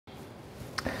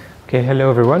Okay, hello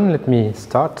everyone. Let me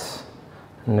start,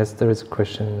 unless there is a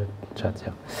question in the chat.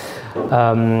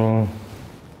 Yeah.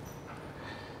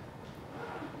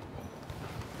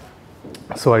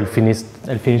 So I'll finish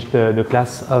the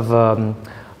class of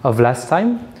last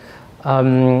time.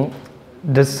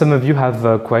 Does some of you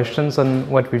have questions on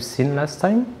what we've seen last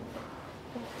time,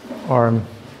 or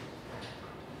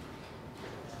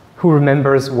who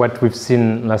remembers what we've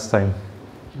seen last time?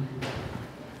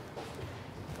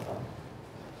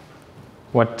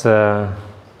 What? One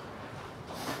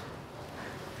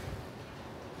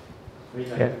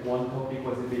topic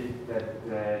was a bit that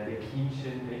the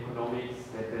Keynesian economics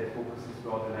that focuses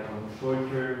rather like on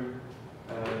short-term,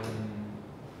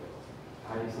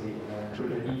 how do you say,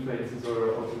 short-term influences or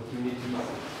opportunities,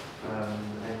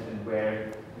 and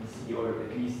where we see, or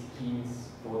at least Keynes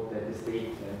thought that the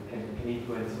state can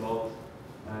influence a lot,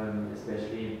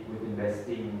 especially with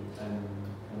investing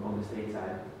on the state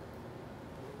side.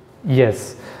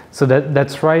 Yes, so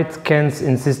that's right. Keynes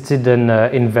insisted on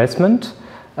investment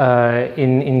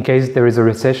in case there is a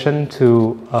recession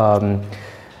to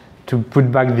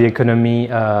put back the economy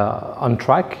on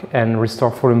track and restore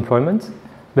full employment.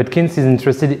 But Keynes is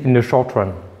interested in the short run.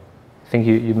 I think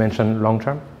you mentioned long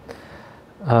term.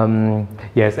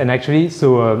 Yes, and actually,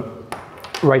 so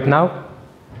right now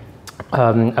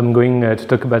I'm going to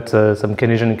talk about some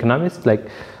Keynesian economists like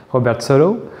Robert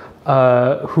Solow,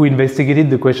 who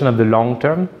investigated the question of the long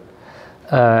term,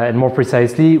 and more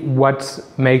precisely, what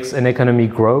makes an economy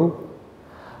grow,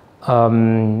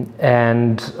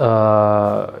 and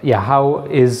how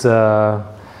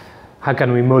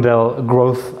can we model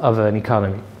growth of an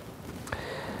economy?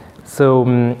 So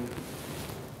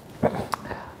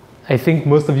I think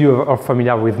most of you are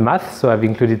familiar with math, so I've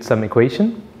included some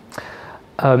equation.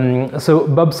 So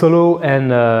Bob Solow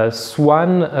and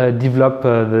Swan develop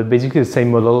basically the same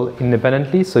model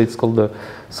independently, so it's called the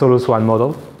Solow-Swan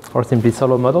model, or simply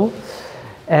Solow model.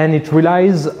 And it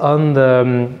relies on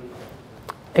the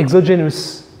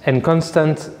exogenous and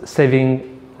constant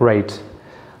saving rate.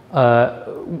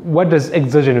 What does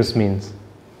exogenous mean?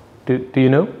 Do you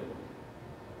know?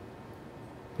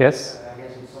 Yes? I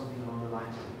guess it's something along the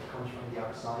lines that comes from the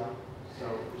outside, so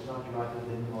it's not derived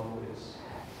within the model.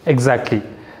 Exactly.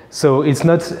 So it's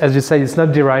not, as you say, it's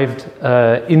not derived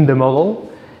in the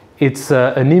model. It's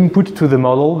an input to the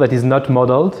model that is not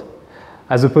modeled,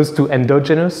 as opposed to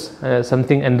endogenous.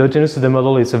 Something endogenous to the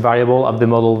model is a variable of the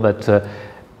model that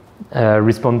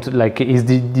is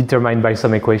determined by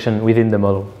some equation within the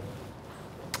model.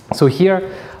 So here,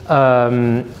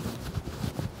 the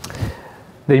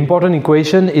important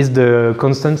equation is the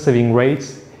constant saving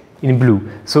rate in blue.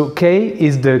 So K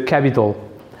is the capital.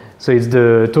 So it's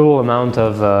the total amount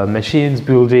of machines,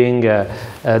 building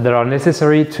that are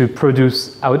necessary to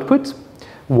produce output,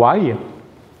 Y.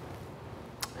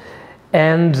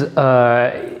 And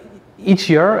each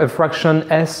year, a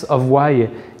fraction S of Y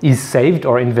is saved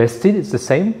or invested, it's the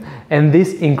same, and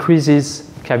this increases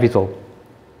capital.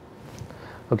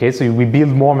 Okay, so we build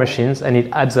more machines and it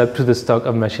adds up to the stock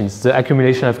of machines, the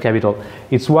accumulation of capital.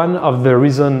 It's one of the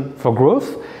reasons for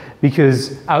growth,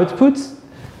 because output,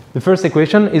 the first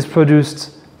equation, is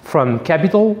produced from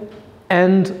capital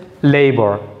and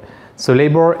labor. So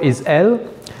labor is L.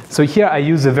 So here I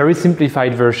use a very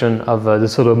simplified version of the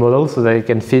Solow model so that it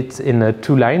can fit in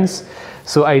 2 lines.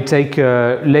 So I take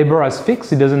labor as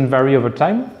fixed, it doesn't vary over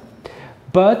time.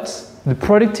 But the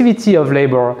productivity of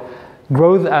labor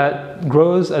grows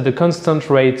at a constant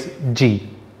rate G.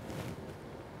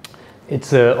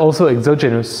 It's also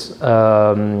exogenous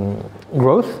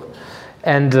growth.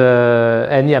 And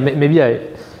yeah, maybe I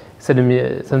said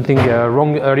something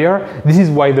wrong earlier. This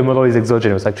is why the model is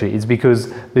exogenous, actually. It's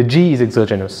because the G is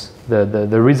exogenous.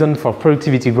 The reason for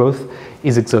productivity growth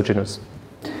is exogenous.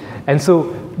 And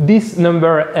so this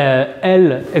number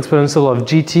L exponential of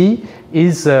GT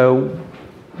is the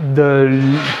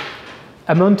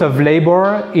amount of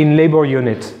labor in labor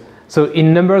unit. So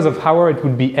in numbers of hours it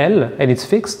would be L, and it's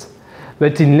fixed.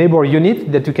 But in labor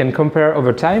unit that you can compare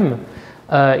over time,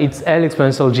 it's L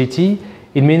exponential GT.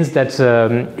 It means that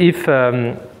if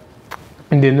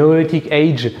in the Neolithic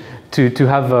age to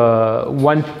have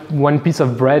one piece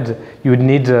of bread, you would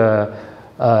need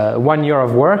 1 year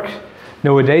of work.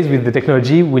 Nowadays, with the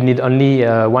technology, we need only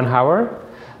 1 hour.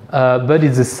 But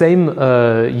it's the same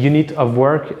unit of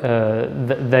work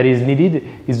that is needed.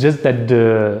 It's just that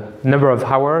the number of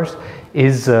hours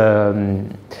is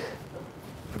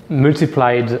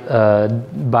multiplied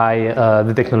by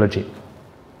the technology.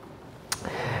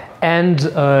 And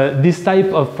this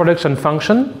type of production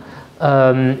function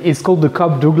is called the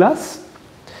Cobb-Douglas.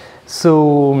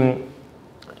 So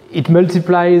it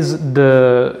multiplies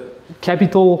the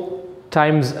capital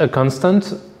times a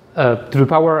constant to the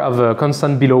power of a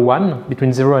constant below 1,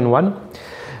 between 0 and 1,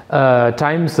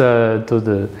 times to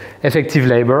the effective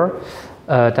labor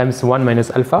times 1 minus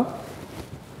alpha.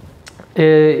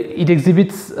 It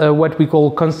exhibits what we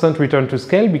call constant return to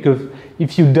scale, because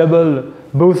if you double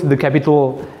both the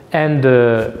capital and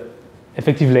the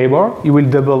effective labor, you will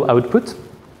double output.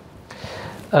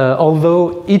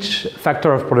 Although each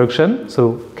factor of production,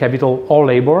 so capital or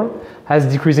labor, has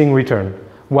decreasing return.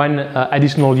 One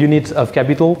additional unit of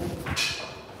capital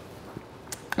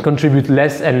contributes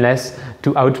less and less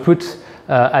to output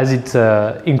as it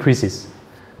increases.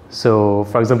 So,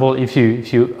 for example, if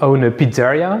you own a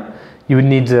pizzeria, you would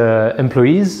need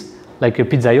employees, like a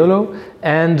pizzaiolo,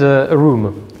 and a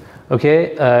room.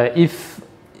 Okay, if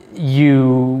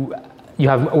you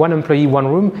have one employee, one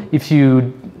room, if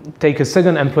you take a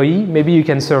second employee, maybe you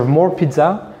can serve more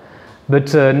pizza,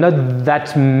 but not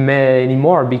that many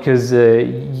more, because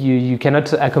you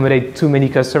cannot accommodate too many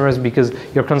customers because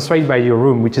you're constrained by your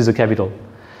room, which is a capital.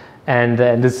 And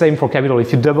the same for capital.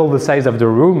 If you double the size of the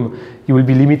room, you will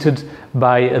be limited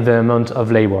by the amount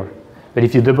of labor. But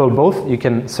if you double both, you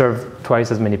can serve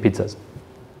twice as many pizzas.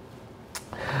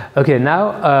 Okay,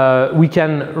 now we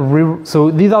can,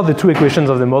 so these are the two equations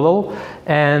of the model,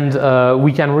 and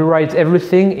we can rewrite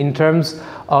everything in terms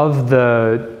of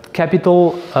the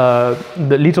capital,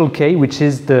 the little k, which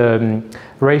is the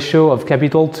ratio of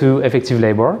capital to effective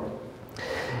labor.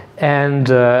 And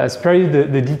spare you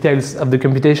the details of the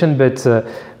computation, but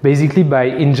basically by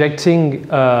injecting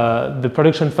the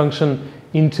production function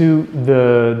into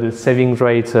the savings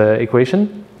rate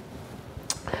equation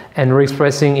and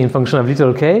re-expressing in function of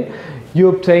little k, you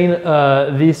obtain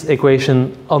this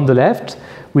equation on the left,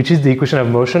 which is the equation of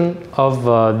motion of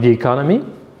the economy.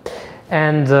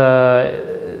 And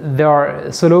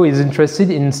Solow is interested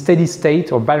in steady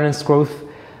state or balanced growth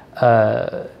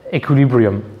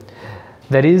equilibrium.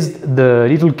 That is, the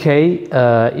little k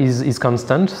is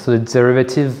constant, so the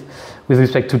derivative with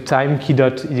respect to time, k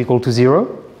dot is equal to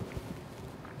 0.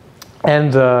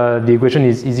 And the equation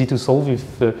is easy to solve.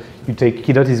 If you take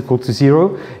k dot is equal to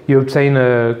 0, you obtain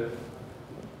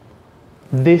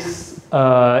this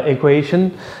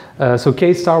equation. So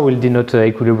k star will denote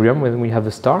equilibrium when we have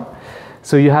a star.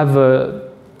 So you have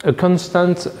a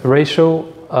constant ratio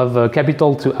of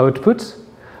capital to output,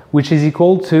 which is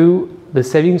equal to the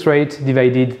savings rate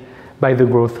divided by the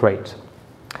growth rate.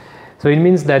 So it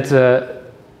means that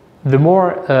the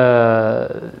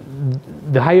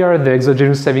higher the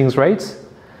exogenous savings rate,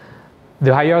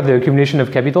 the higher the accumulation of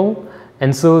capital,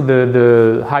 and so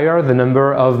the higher the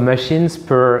number of machines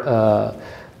per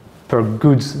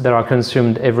goods that are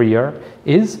consumed every year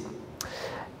is.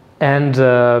 And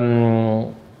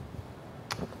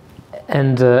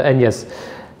yes.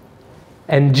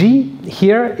 And G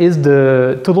here is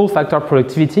the total factor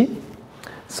productivity.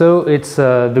 So it's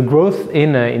the growth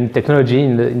in technology,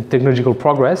 in technological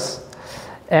progress.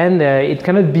 And it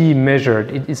cannot be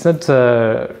measured. It's not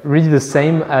really the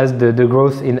same as the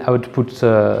growth in output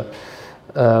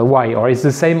Y, or it's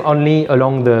the same only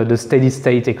along the steady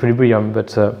state equilibrium,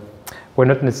 but we're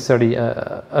not necessarily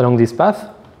along this path.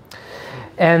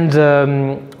 And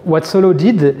what Solow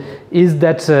did is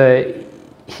that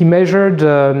he measured,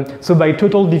 so by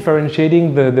total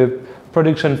differentiating the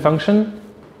production function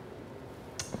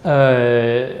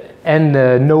and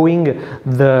knowing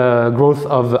the growth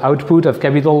of output, of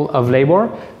capital, of labor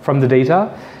from the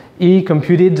data, he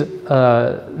computed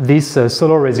this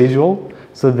Solow residual,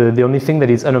 so the only thing that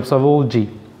is unobservable, G.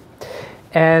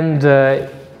 And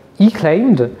he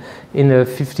claimed in a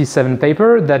 57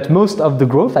 paper that most of the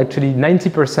growth, actually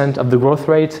 90% of the growth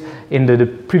rate in the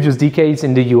previous decades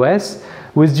in the US,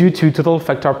 was due to total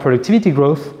factor productivity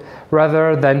growth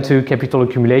rather than to capital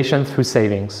accumulation through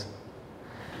savings.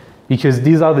 Because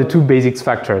these are the two basic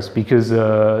factors, because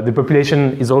the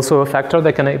population is also a factor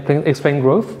that can explain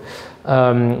growth,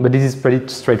 but this is pretty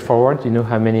straightforward, you know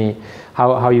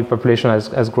how your population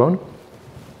has grown.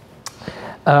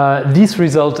 This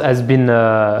result has been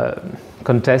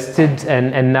contested,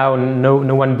 and now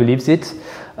no one believes it.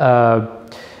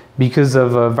 Because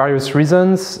of various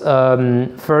reasons.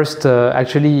 First,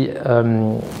 actually,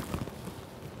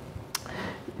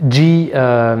 G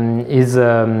is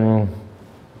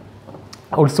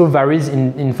also varies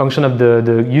in function of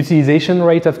the utilization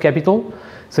rate of capital.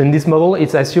 So in this model,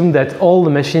 it's assumed that all the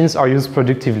machines are used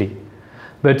productively.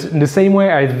 But in the same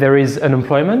way as there is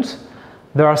unemployment,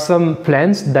 there are some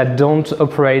plants that don't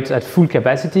operate at full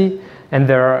capacity, and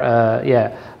there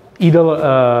are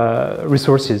idle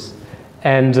resources.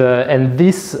 And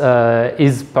this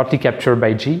is partly captured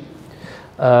by G.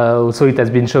 So it has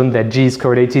been shown that G is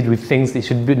correlated with things it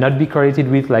should not be correlated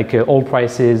with, like oil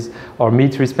prices or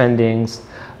military spendings.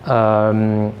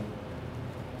 And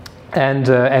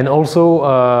also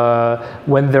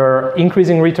when there are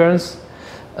increasing returns,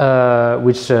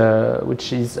 which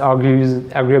is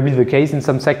arguably the case in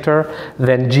some sector,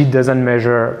 then G doesn't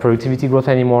measure productivity growth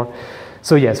anymore.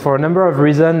 So yes, for a number of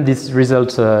reasons, this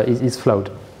result is flawed.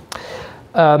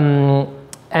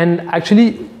 And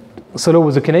actually, Solow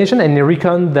was a Keynesian, and he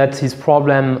reckoned that his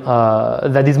problem,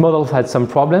 that his models had some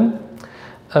problem.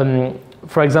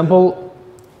 For example,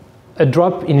 a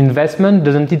drop in investment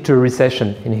doesn't lead to a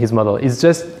recession in his model. It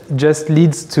just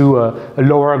leads to a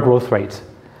lower growth rate,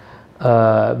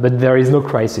 but there is no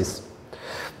crisis.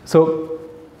 So,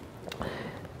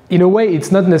 in a way,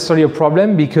 it's not necessarily a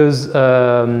problem because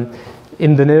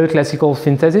in the neoclassical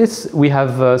synthesis, we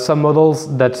have some models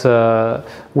that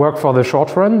work for the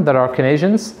short run that are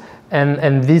Keynesians.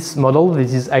 And this model,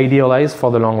 this is idealized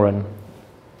for the long run.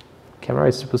 Camera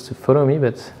is supposed to follow me,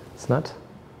 but it's not.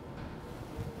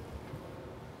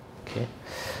 Okay,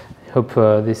 I hope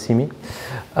they see me.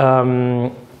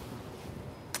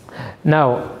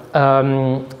 Now,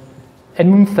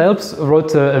 Edmund Phelps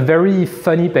wrote a very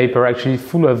funny paper, actually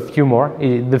full of humor.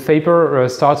 The paper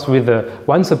starts with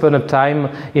once upon a time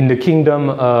in the kingdom,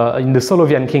 in the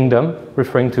Solovian kingdom,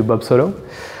 referring to Bob Solow.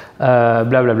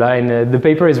 Blah, blah, blah. And the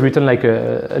paper is written like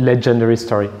a legendary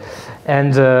story.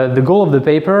 And the goal of the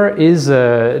paper is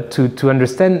to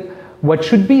understand what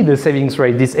should be the savings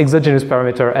rate, this exogenous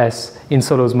parameter S in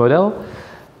Solow's model.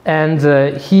 And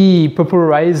he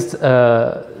popularized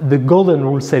the golden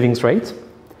rule savings rate,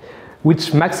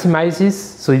 which maximizes,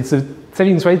 so it's a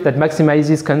savings rate that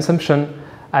maximizes consumption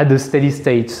at the steady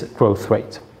state growth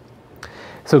rate.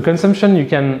 So consumption, you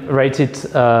can write it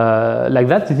like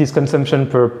that. It is consumption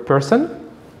per person.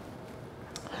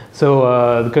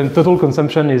 So the total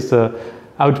consumption is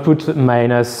output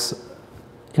minus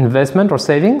investment or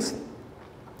savings.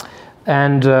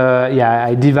 And yeah,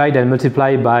 I divide and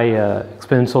multiply by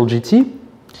exponential GT.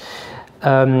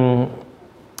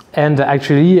 And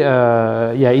actually,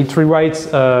 yeah, it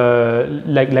rewrites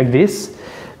like this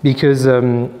because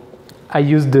I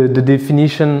use the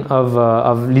definition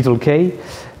of little k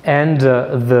and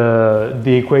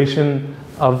the equation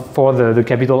for the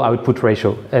capital output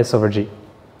ratio, S over G.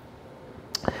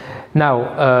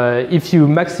 Now, if you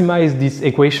maximize this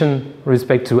equation with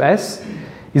respect to S,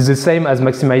 it's the same as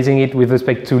maximizing it with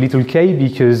respect to little k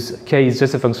because k is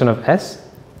just a function of S.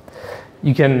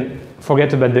 You can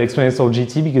forget about the exponential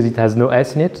GT because it has no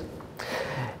S in it.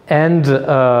 And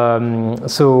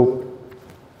so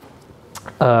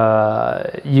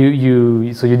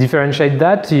you differentiate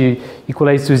that, you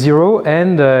equalize to 0,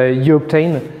 and you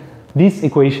obtain this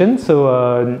equation.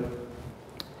 So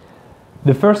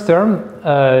the first term,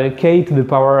 k to the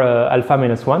power alpha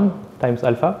minus 1 times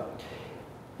alpha,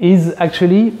 is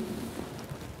actually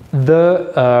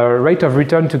the rate of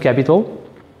return to capital,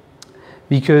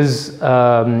 because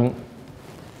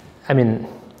I mean,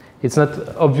 it's not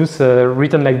obvious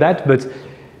written like that, but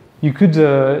you could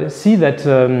see that,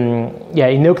 yeah,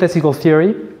 in neoclassical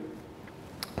theory,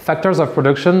 factors of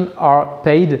production are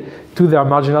paid to their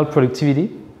marginal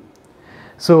productivity.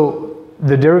 So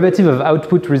the derivative of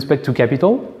output with respect to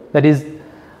capital, that is,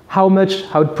 how much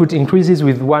output increases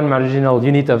with one marginal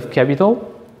unit of capital,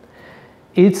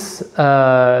 it's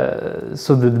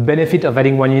so the benefit of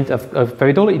adding 1 unit of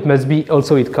capital, it must be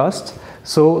also its cost,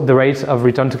 so the rate of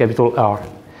return to capital R.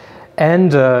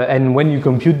 And when you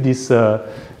compute this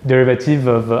derivative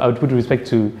of output with respect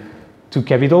to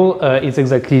capital, it's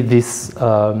exactly this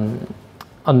on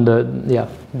the, yeah,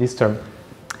 this term.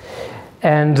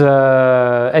 And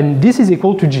this is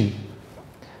equal to G,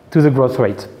 to the growth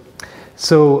rate.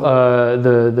 So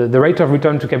the rate of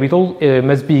return to capital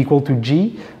must be equal to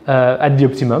G at the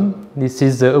optimum. This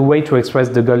is a way to express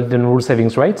the golden rule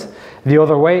savings rate. The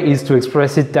other way is to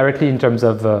express it directly in terms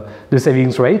of the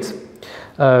savings rate.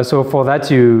 So for that,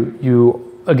 you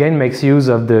again makes use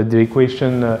of the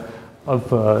equation of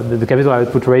the capital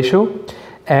output ratio.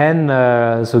 And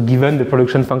so given the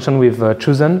production function we've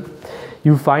chosen,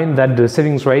 you find that the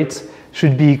savings rate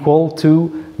should be equal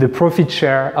to the profit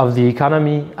share of the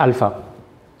economy alpha.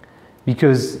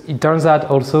 Because it turns out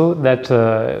also that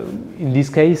in this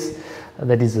case,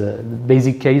 that is a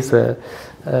basic case, the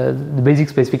basic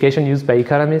specification used by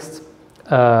economists,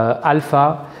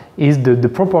 alpha is the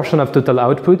proportion of total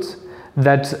output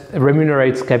that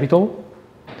remunerates capital.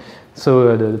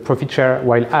 So the profit share,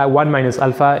 while 1 minus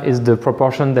alpha is the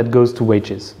proportion that goes to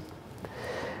wages.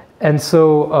 And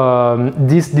so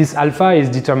this alpha is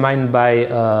determined by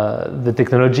the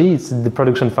technology. It's the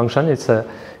production function. It's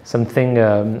something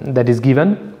that is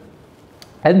given.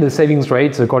 And the savings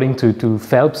rates, according to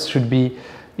Phillips, should be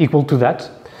equal to that,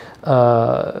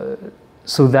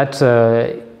 so that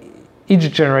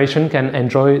each generation can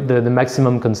enjoy the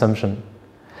maximum consumption.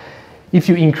 If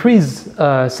you increase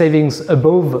savings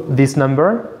above this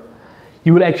number,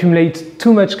 you will accumulate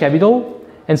too much capital,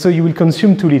 and so you will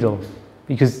consume too little.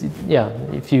 Because, yeah,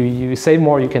 if you save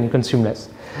more, you can consume less.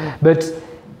 But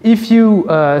if you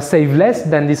save less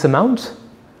than this amount,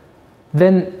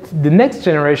 then the next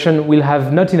generation will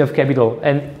have not enough capital,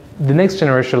 and the next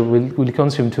generation will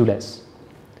consume too less.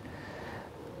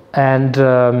 And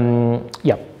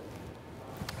yeah,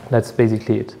 that's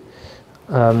basically it.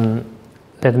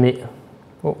 Let me,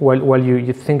 while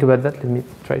you think about that, let me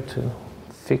try to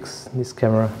fix this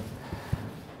camera.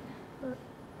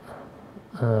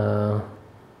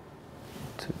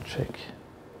 To check.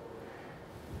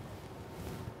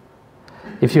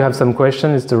 If you have some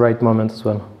question, it's the right moment as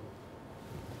well.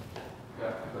 Yeah, I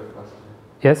have a question.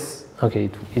 Yes?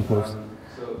 Okay, it moves.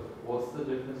 So what's the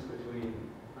difference between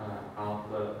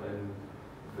alpha and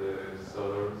the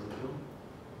solar residual,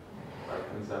 like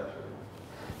conceptually?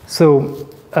 So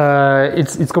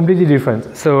it's completely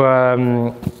different. So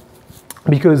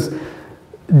because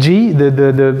G,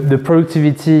 the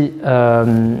productivity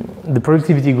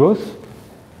growth,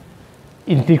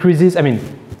 it decreases. I mean,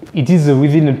 it is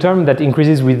within a term that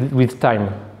increases with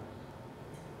time,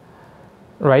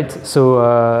 right? So,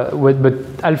 but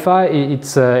alpha,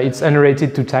 it's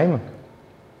unrelated to time.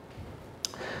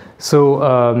 So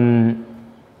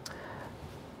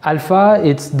alpha,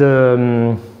 it's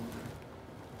the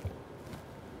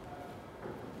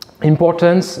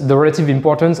importance, the relative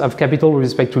importance of capital with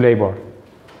respect to labor.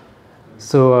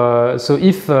 So, so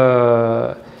if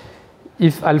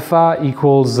alpha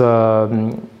equals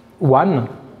 1,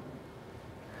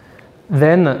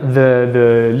 then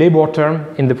the labor term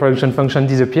in the production function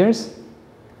disappears,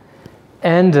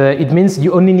 and it means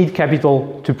you only need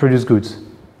capital to produce goods.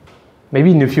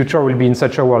 Maybe in the future we'll be in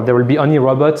such a world. There will be only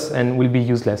robots and will be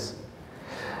useless.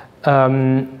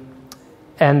 And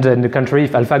in the contrary,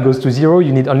 if alpha goes to 0,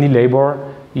 you need only labor,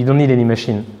 you don't need any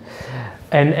machine.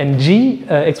 And G,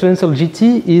 exponential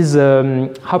GT, is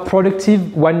how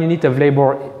productive 1 unit of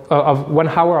labor, of 1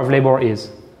 hour of labor is.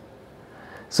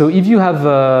 So if you have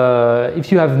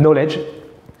knowledge,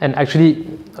 and actually,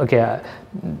 okay,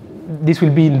 this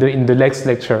will be in the next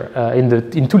lecture,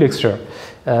 in 2 lectures.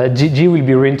 G will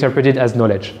be reinterpreted as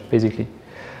knowledge, basically.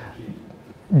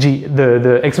 G,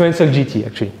 the exponential GT,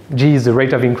 actually. G is the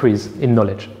rate of increase in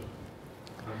knowledge.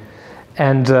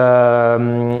 And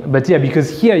but yeah,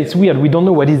 because here it's weird. We don't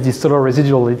know what is this solar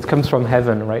residual. It comes from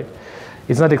heaven, right?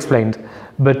 It's not explained.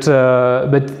 But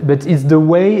it's the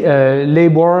way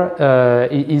labor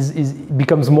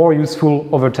becomes more useful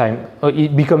over time.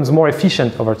 It becomes more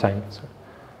efficient over time.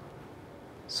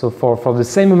 So for the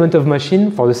same amount of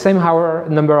machine, for the same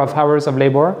number of hours of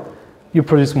labor, you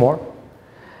produce more.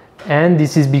 And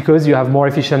this is because you have more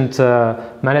efficient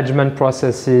management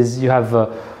processes. You have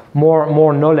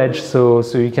more knowledge, so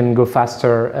you can go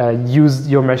faster, use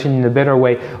your machine in a better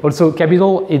way. Also,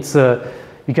 capital, it's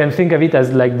you can think of it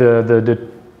as like the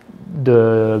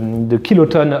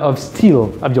kiloton of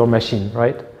steel of your machine,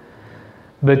 right?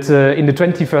 But in the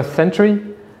 21st century,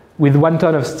 with 1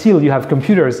 ton of steel, you have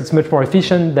computers. It's much more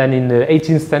efficient than in the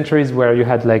 18th centuries where you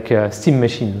had like a steam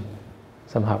machine,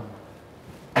 somehow.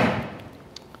 Okay,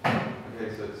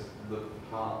 so it's the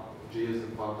part, G is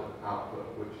the part of output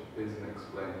which isn't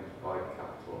explained by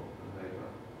capital and labor.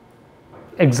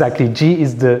 Like Exactly. G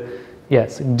is the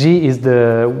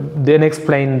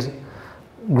unexplained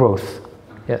growth.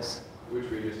 Yes. Which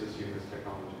we just assume is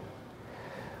technology.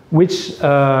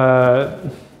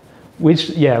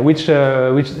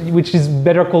 Which is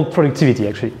better called productivity,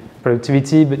 actually.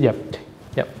 Productivity, but yeah.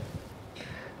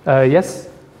 Yes?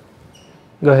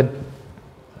 Go ahead.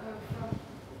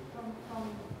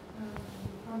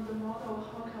 From the model,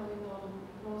 how can we know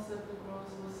most of the growth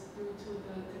was due to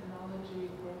the technology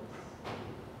growth?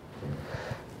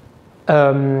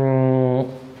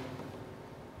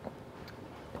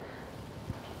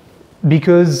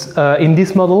 Because in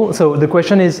this model, so the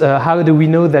question is how do we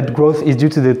know that growth is due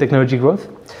to the technology growth?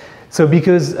 So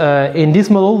because in this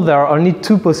model there are only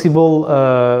 2 possible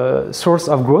sources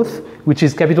of growth, which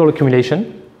is capital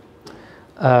accumulation,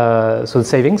 so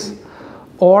savings,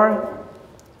 or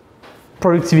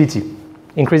productivity,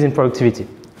 increase in productivity,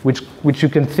 which you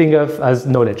can think of as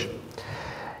knowledge.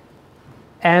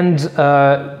 And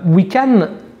we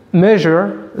can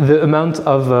measure the amount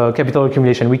of capital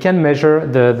accumulation. We can measure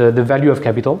the value of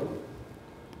capital.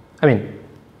 I mean,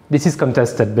 this is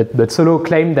contested, but Solo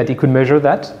claimed that he could measure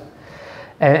that.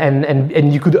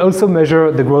 And you could also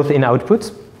measure the growth in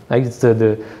output, like it's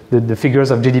the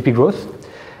figures of GDP growth.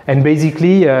 And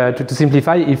basically, to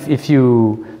simplify, if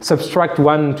you subtract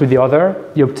one to the other,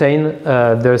 you obtain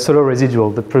the Solo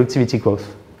residual, the productivity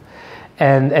growth.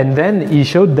 And then he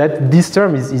showed that this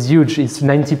term is huge, it's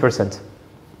 90%.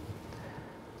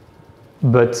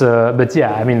 But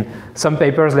yeah, I mean, some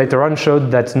papers later on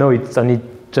showed that no, it's only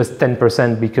just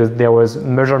 10% because there was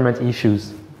measurement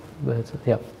issues. But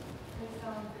yeah. Based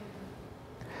on data.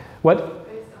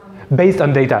 What? Based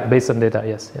on data. Based on data,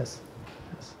 yes.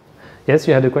 Yes,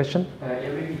 you had a question? Yeah,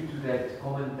 maybe to that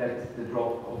comment that the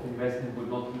drop of investment would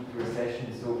not lead to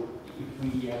recession. So if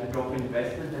we have a drop in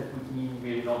investment, that would mean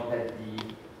we're not at the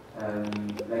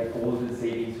like golden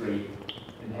savings rate,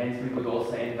 and hence we could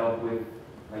also end up with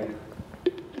like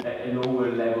a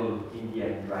lower level in the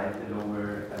end, right? A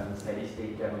lower steady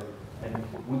state level. And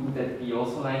wouldn't that be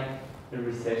also like a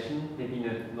recession? Maybe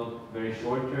not very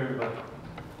short term, but.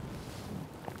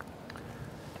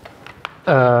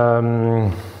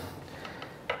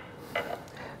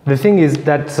 The thing is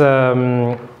that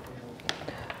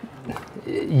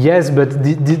yes, but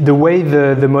the way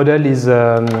the model is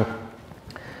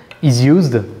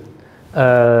used,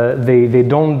 they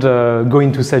don't go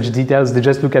into such details. They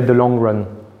just look at the long run,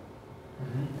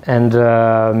 and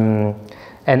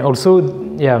also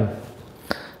yeah.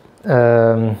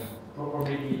 Or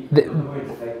maybe in other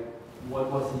words, like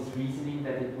what was his reasoning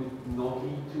that it would not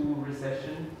lead to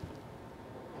recession?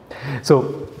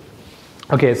 So.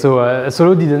 Okay, so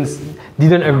Solo didn't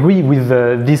agree with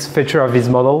this feature of his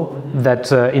model that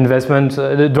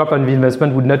the drop on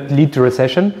investment would not lead to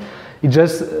recession. He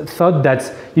just thought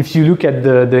that if you look at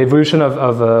the evolution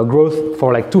of growth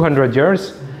for like 200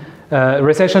 years,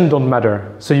 recession don't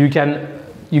matter. So you can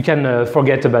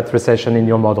forget about recession in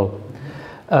your model.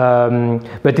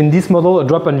 But in this model, a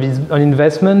drop on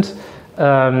investment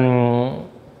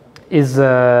is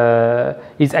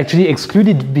actually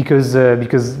excluded because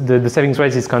the savings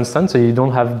rate is constant, so you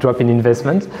don't have drop in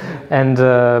investment. And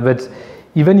but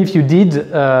even if you did,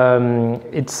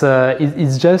 it's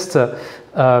just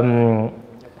a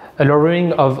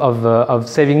lowering of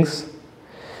savings.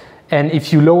 And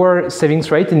if you lower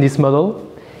savings rate in this model,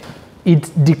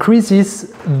 it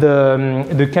decreases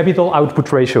the capital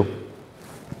output ratio.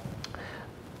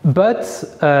 But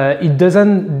it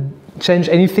doesn't change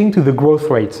anything to the growth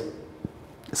rate.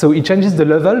 So it changes the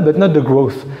level, but not the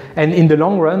growth. And in the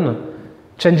long run,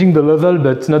 changing the level,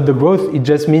 but not the growth, it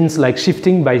just means like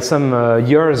shifting by some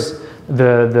years.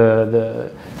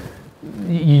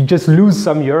 You just lose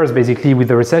some years basically with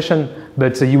the recession,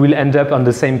 but you will end up on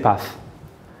the same path.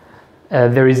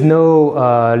 There is no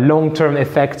long-term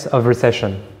effect of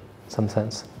recession, in some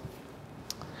sense.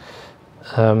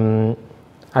 I'll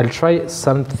try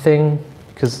something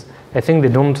because I think they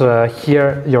don't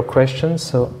hear your questions,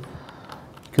 so.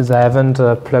 Because I haven't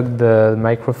plugged the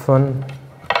microphone.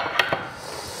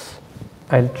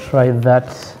 I'll try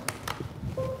that.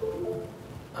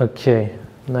 Okay,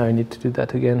 now I need to do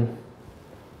that again.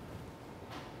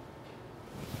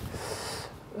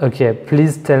 Okay,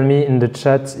 please tell me in the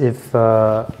chat if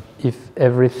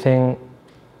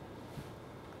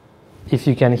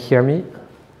you can hear me.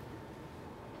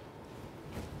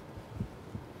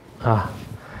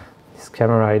 This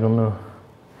camera, I don't know.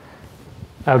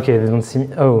 Okay, they don't see me.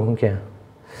 Oh, okay.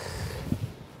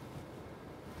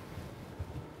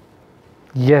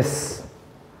 Yes.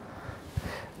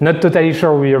 Not totally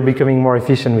sure we are becoming more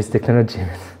efficient with technology.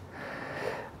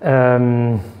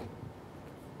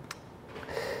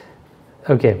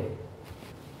 Okay.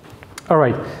 All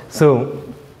right. So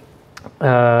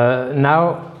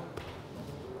now.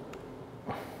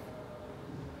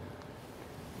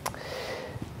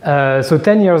 So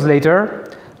 10 years later.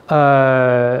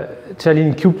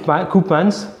 Charlie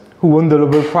Koopmans, who won the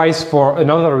Nobel Prize for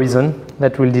another reason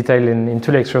that we'll detail in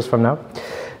 2 lectures from now,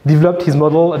 developed his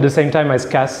model at the same time as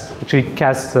Cass. Actually,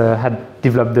 Cass had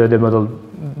developed the model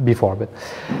before,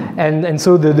 and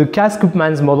so the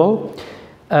Cass-Koopmans model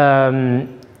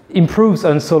improves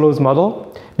on Solo's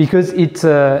model because it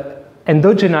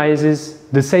endogenizes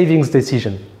the savings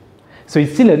decision. So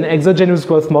it's still an exogenous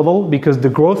growth model because the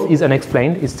growth is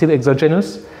unexplained. It's still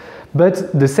exogenous.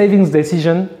 But the savings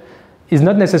decision is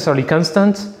not necessarily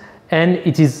constant, and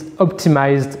it is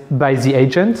optimized by the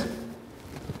agent.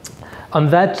 On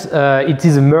that, it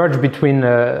is a merge between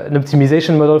an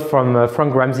optimization model from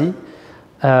Frank Ramsey,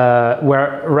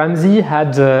 where Ramsey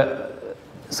had,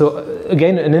 so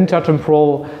again, an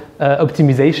intertemporal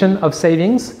optimization of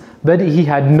savings, but he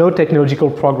had no technological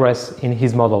progress in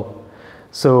his model.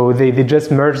 So they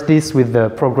just merged this with the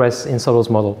progress in Solo's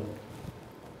model.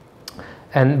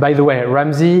 And by the way,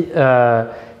 Ramsey,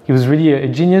 he was really a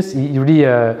genius. He really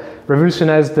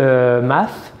revolutionized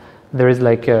math. There is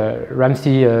like a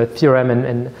Ramsey theorem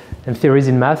and theories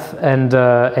in math,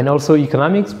 and also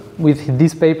economics with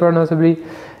this paper notably,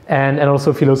 and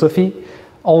also philosophy.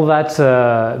 All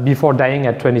that before dying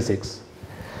at 26.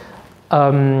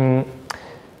 So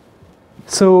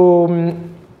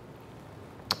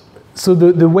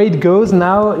the way it goes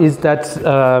now is that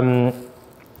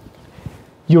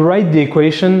you write the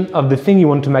equation of the thing you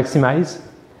want to maximize,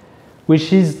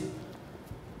 which is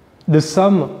the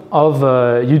sum of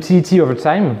utility over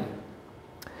time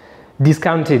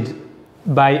discounted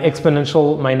by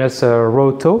exponential minus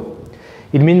rho tau.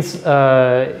 It means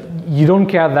you don't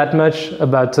care that much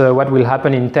about what will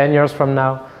happen in 10 years from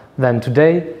now than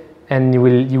today, and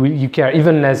you care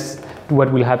even less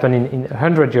what will happen in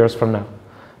 100 years from now,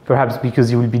 perhaps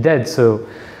because you will be dead.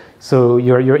 So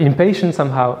you're impatient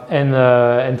somehow,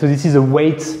 and so this is a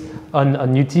weight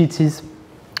on utilities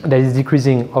that is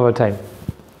decreasing over time.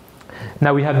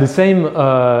 Now we have the same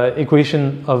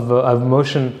equation of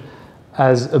motion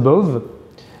as above,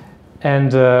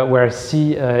 and where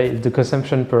C is the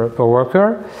consumption per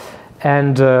worker,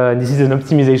 and this is an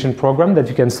optimization program that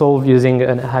you can solve using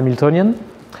a Hamiltonian,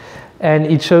 and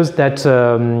it shows that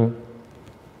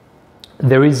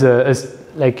there is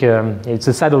it's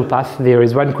a saddle path. There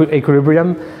is one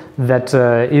equilibrium that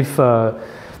if a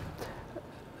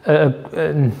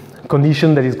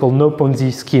condition that is called no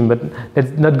Ponzi scheme, but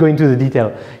let's not go into the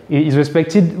detail, is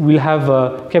respected, we'll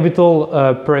have capital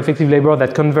per effective labor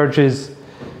that converges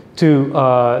to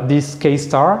this K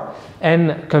star,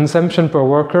 and consumption per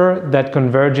worker that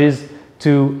converges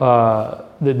to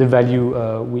the value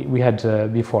we had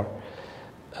before.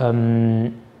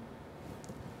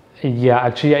 Yeah,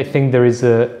 actually, I think there is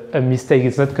a mistake.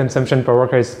 It's not consumption per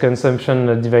worker, it's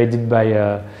consumption divided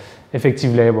by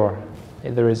effective labor.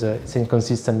 It's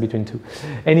inconsistent between two.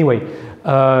 Anyway,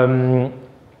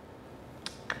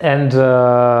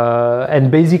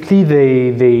 and basically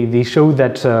they show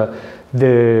that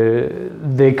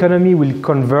the economy will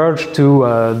converge to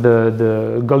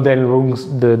the golden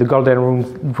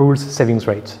rules savings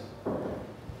rate.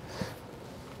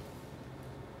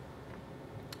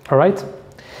 All right.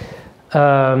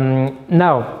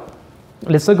 Now,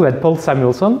 let's talk about Paul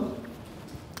Samuelson.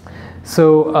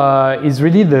 So he's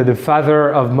really the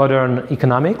father of modern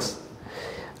economics.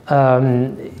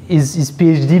 His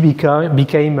PhD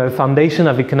became a foundation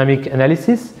of economic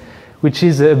analysis, which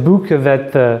is a book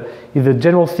that is a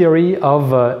general theory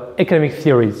of economic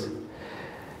theories.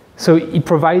 So he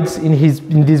provides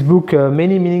in this book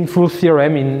many meaningful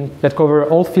theorems that cover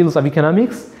all fields of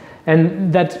economics,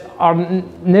 and that are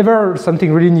never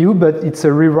something really new, but it's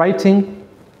a rewriting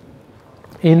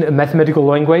in a mathematical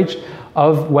language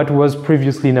of what was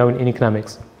previously known in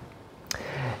economics.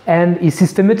 And he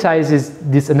systematizes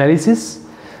this analysis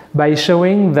by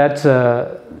showing that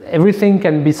everything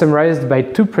can be summarized by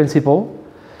two principles: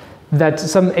 that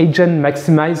some agent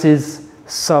maximizes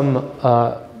some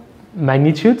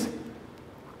magnitude,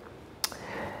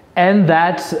 and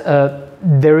that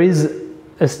there is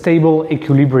a stable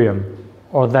equilibrium,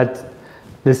 or that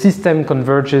the system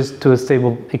converges to a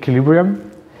stable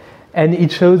equilibrium. And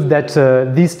it shows that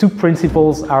these two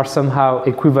principles are somehow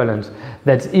equivalent,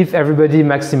 that if everybody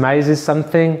maximizes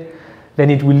something, then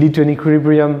it will lead to an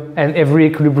equilibrium, and every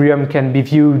equilibrium can be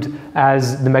viewed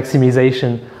as the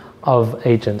maximization of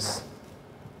agents.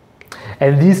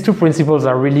 And these two principles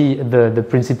are really the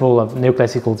principle of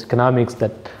neoclassical economics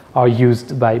that are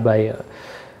used by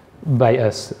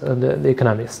us, the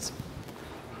economists.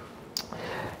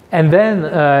 And then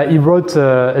he wrote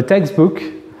a textbook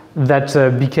that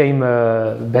became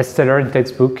a bestseller in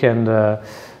textbook, and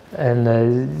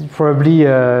probably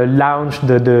launched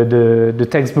the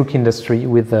textbook industry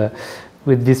with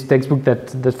this textbook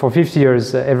that for 50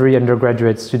 years every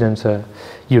undergraduate student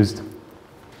used.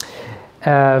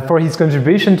 For his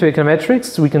contribution to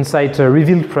econometrics, we can cite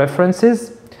revealed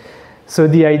preferences. So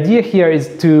the idea here is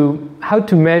how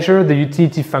to measure the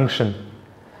utility function.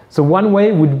 So one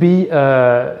way would be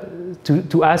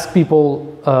to ask people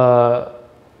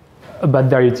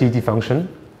about their utility function.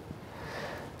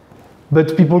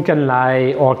 But people can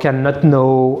lie or cannot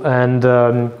know, and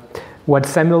what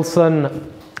Samuelson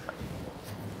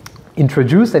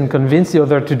introduced and convinced the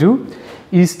other to do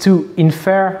is to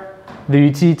infer the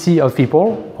utility of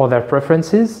people or their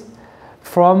preferences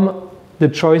from the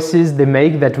choices they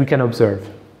make that we can observe.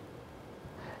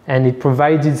 And it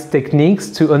provides techniques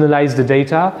to analyze the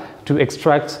data, to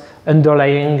extract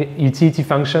underlying utility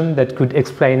function that could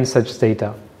explain such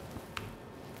data.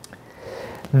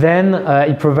 Then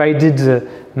he provided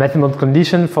mathematical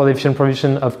condition for the efficient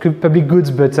provision of public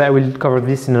goods, but I will cover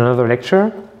this in another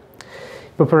lecture.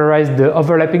 He popularized the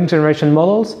overlapping generation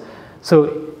models. So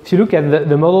if you look at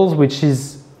the models which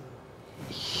is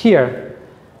here,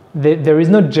 there is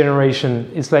no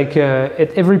generation. It's like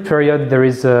at every period there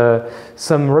is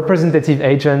some representative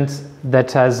agent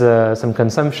that has some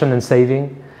consumption and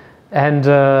saving, and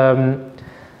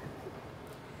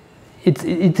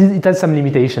it has some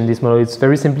limitation, this model. It's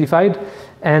very simplified,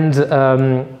 and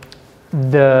an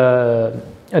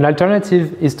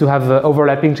alternative is to have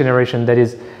overlapping generation. That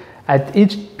is, at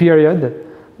each period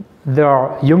there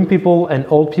are young people and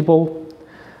old people,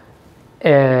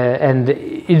 and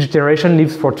each generation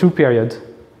lives for 2 periods,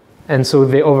 and so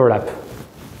they overlap,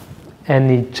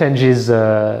 and it changes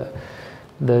the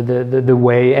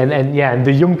way, and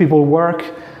the young people work,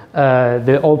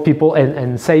 the old people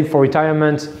and save for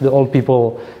retirement, the old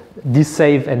people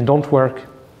dissave and don't work.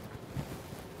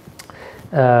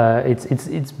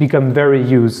 It's become very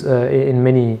used in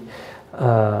many,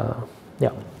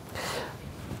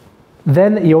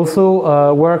 Then he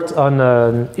also worked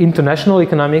on international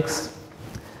economics,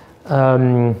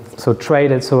 so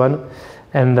trade and so on.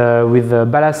 And with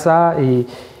Balassa,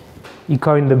 he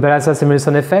coined the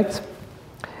Balassa-Samuelson effect.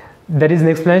 That is an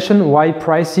explanation why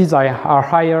prices are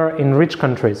higher in rich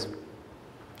countries.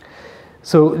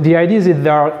 So the idea is that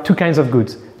there are 2 kinds of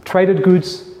goods. Traded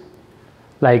goods,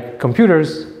 like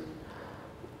computers,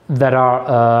 that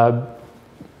are,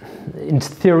 in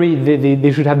theory,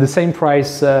 they should have the same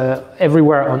price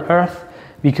everywhere on Earth,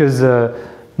 because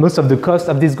most of the cost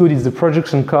of this good is the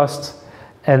production cost,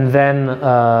 and then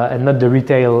not the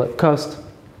retail cost.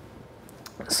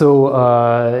 So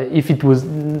if it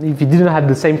didn't have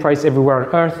the same price everywhere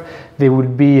on Earth, there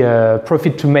would be a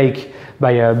profit to make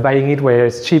by buying it where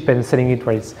it's cheap and selling it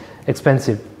where it's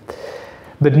expensive.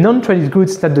 But non-traded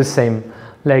goods not the same.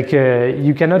 Like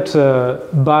you cannot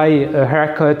buy a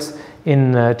haircut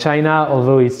in China,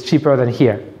 although it's cheaper than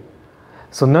here.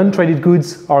 So non-traded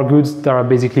goods are goods that are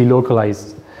basically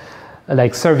localized,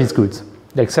 like service goods,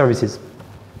 like services.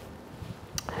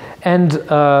 And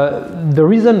the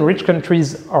reason rich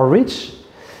countries are rich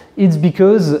is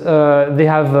because they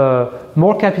have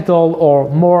more capital or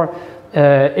more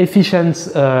efficient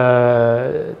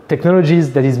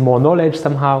technologies, that is more knowledge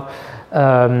somehow,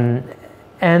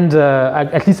 and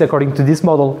at least according to this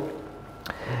model.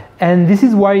 And this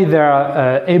is why they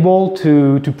are able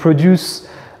to produce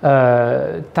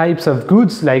types of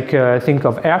goods, like think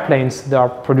of airplanes that are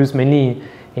produced mainly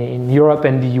in Europe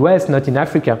and the US, not in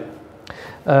Africa.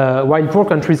 While poor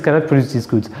countries cannot produce these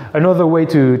goods. Another way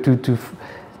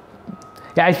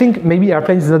I think maybe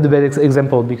airplanes is not the best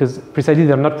example, because precisely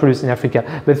they're not produced in Africa.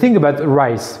 But think about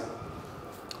rice.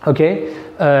 Okay,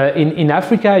 in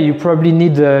Africa you probably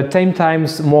need 10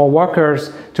 times more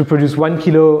workers to produce 1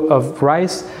 kilo of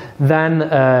rice than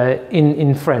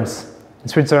in France. In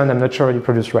Switzerland, I'm not sure you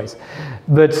produce rice.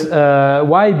 But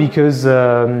why? Because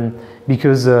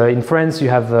in France you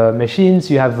have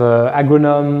machines, you have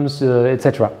agronomes,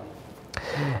 etc.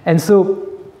 And so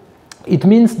it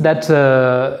means that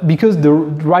because the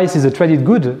rice is a traded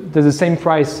good, there's the same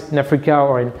price in Africa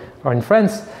or in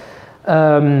France,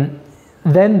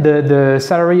 then the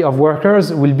salary of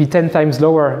workers will be 10 times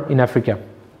lower in Africa,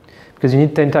 because you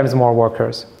need 10 times more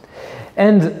workers.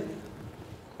 And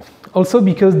also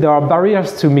because there are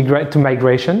barriers to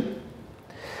migration.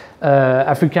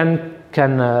 African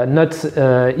can not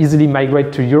easily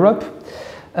migrate to Europe.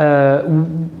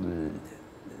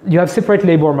 You have separate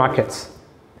labor markets.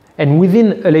 And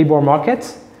within a labor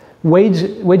market,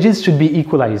 wages should be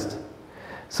equalized.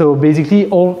 So basically,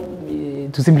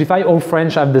 to simplify, all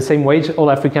French have the same wage, all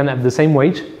African have the same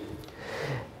wage.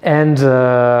 And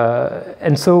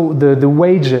so the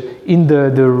wage in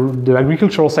the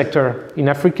agricultural sector in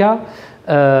Africa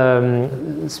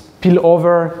spill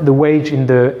over the wage in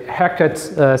the haircut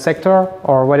sector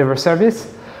or whatever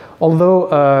service.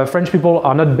 Although French people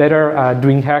are not better at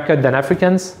doing haircut than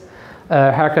Africans,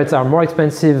 haircuts are more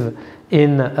expensive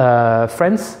in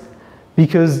France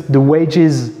because the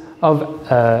wages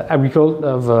of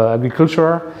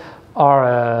agriculture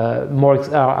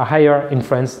are higher in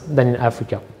France than in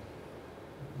Africa.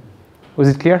 Was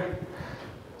it clear?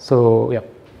 So yeah.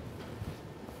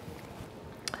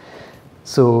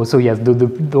 So yes,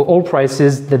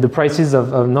 the prices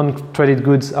of non-traded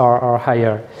goods are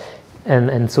higher,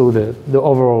 and so the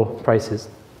overall prices.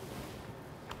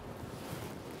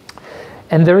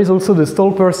 And there is also the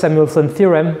Stolper-Samuelson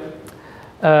theorem,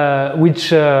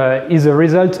 which is a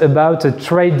result about a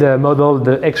trade model,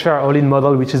 the extra all-in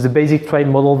model, which is the basic trade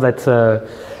model that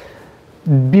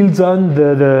builds on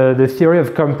the theory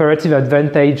of comparative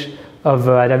advantage of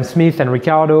Adam Smith and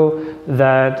Ricardo,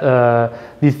 that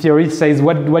this theory says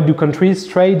what do countries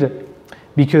trade?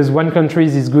 Because one country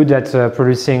is good at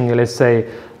producing, let's say,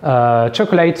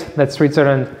 chocolate, that's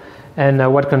Switzerland,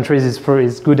 and what countries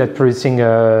is good at producing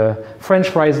French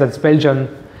fries, that's Belgium,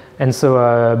 and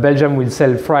so Belgium will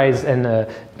sell fries and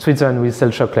Switzerland will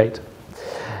sell chocolate.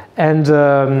 And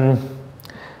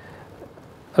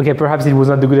okay, perhaps it was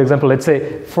not a good example. Let's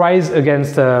say fries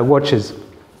against watches.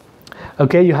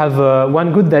 Okay, you have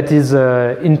one good that is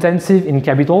intensive in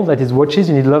capital, that is watches.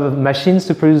 You need a lot of machines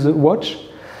to produce a watch.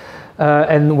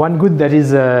 And one good that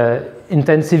is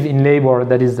intensive in labor,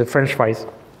 that is the French fries.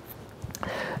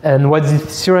 And what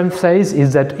this theorem says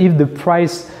is that if the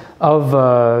price of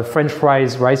French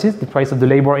fries rises, the price of the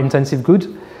labor-intensive good,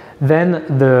 then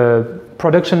the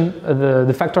production,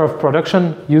 the factor of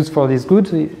production used for this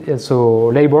good, so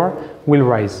labor, will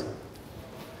rise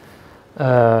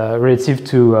relative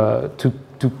to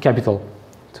capital,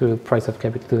 to the price of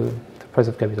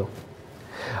capital.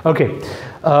 Okay,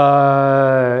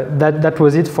 that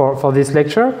was it for this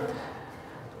lecture.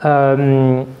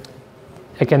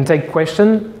 I can take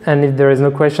question, and if there is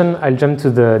no question, I'll jump to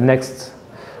the next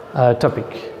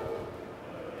topic.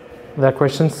 Are there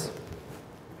questions?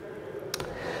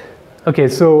 Okay,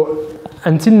 so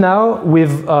until now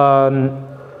we've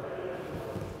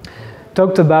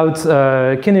talked about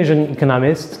Keynesian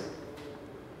economists.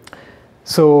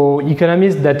 So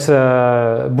economists that,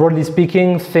 broadly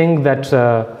speaking, think that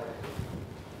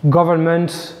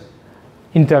government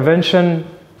intervention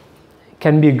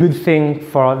can be a good thing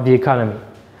for the economy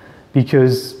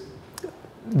because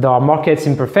there are markets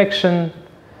imperfection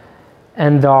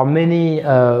and there are many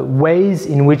ways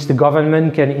in which the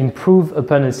government can improve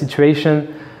upon a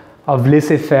situation of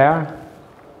laissez-faire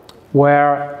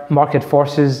where market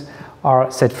forces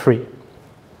are set free.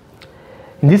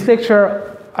 In this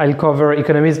lecture, I'll cover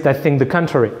economists that think the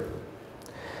contrary.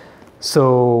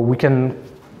 So we can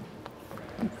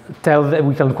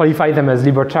qualify them as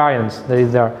libertarians, that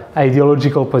is their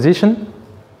ideological position.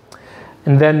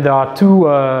 And then there are two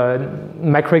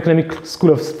macroeconomic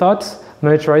schools of thought,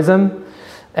 monetarism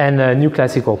and new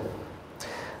classical.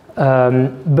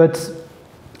 But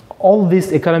all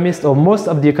these economists, or most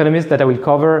of the economists that I will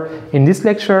cover in this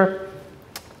lecture,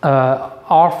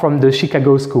 are from the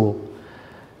Chicago school.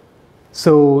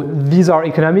 So these are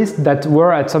economists that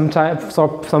were at some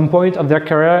point of their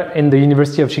career in the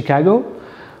University of Chicago,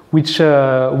 which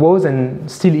was and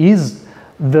still is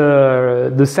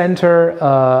the center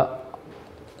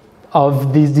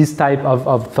of this type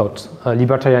of thought,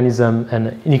 libertarianism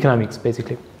and in economics,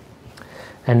 basically,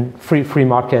 and free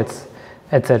markets,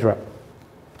 etc.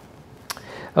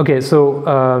 Okay, so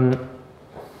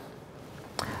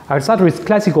I'll start with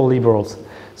classical liberals.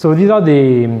 So these are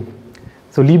the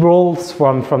liberals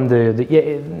from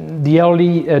the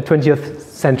early 20th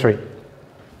century,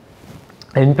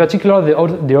 and in particular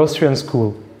the Austrian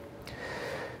school.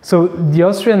 So the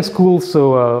Austrian school,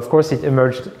 of course it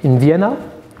emerged in Vienna,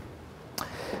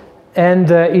 and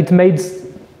it made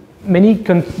many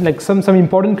some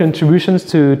important contributions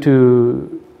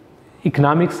to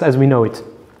economics as we know it.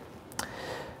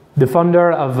 The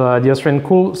founder of the Austrian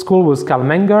school was Karl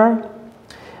Menger,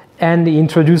 and he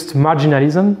introduced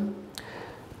marginalism,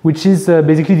 which is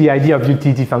basically the idea of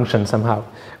utility function somehow,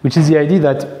 which is the idea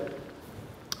that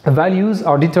values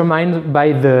are determined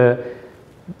by the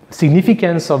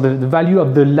significance of the value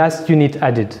of the last unit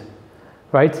added,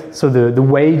 right? So the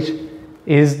wage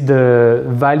is the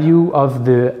value of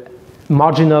the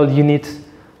marginal unit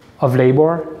of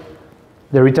labor.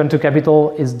 The return to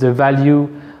capital is the value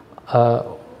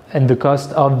and the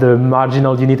cost of the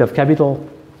marginal unit of capital,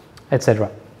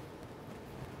 etc.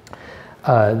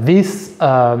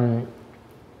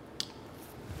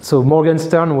 So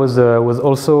Morgenstern was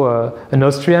also an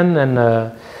Austrian, and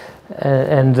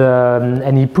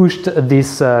he pushed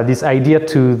this idea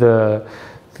to the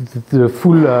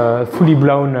fully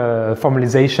blown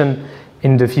formalization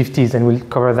in the 50s, and we'll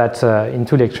cover that in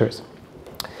 2 lectures.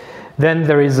 Then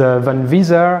there is von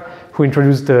Wieser, who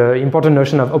introduced the important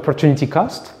notion of opportunity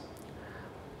cost.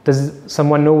 Does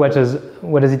someone know what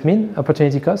does it mean,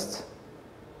 opportunity cost?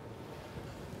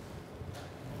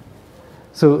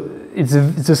 So it's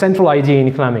a central idea in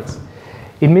economics.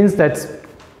 It means that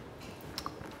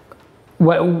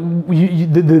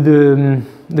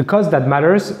the cost that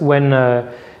matters when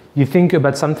you think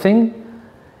about something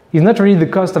is not really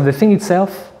the cost of the thing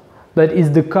itself, but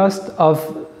is the cost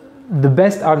of the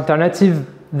best alternative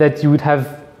that you would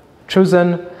have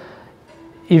chosen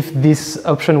if this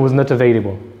option was not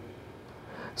available.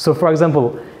 So for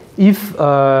example, if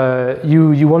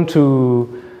you want to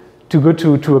go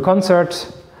to a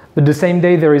concert, but the same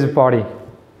day there is a party,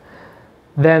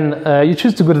 then you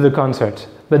choose to go to the concert.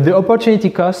 But the opportunity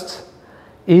cost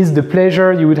is the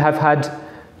pleasure you would have had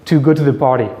to go to the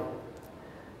party.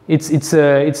 It's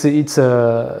a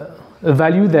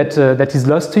value that is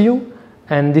lost to you,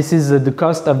 and this is the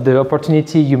cost of the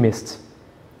opportunity you missed.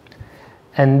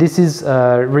 And this is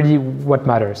really what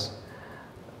matters.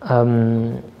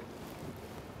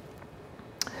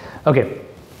 Okay.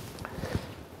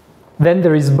 Then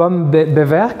there is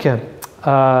Baumberg,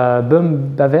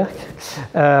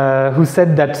 who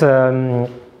said that,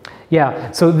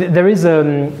 yeah, so there is a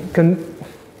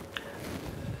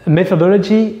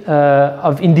methodology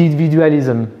of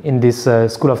individualism in this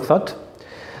school of thought.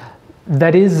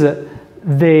 That is,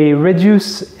 they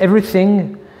reduce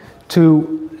everything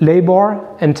to labor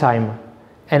and time,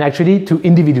 and actually to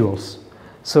individuals.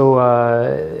 So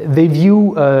they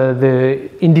view the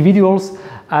individuals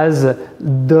as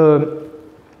the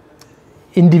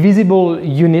indivisible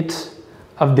unit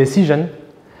of decision,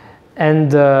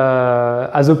 and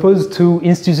as opposed to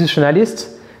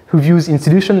institutionalists who views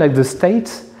institutions like the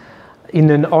state in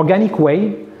an organic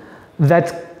way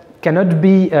that cannot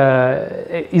be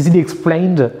easily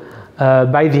explained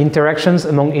by the interactions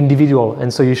among individuals.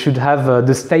 And so you should have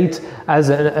the state as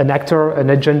an actor, an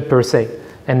agent per se.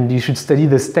 And you should study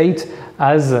the state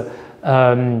as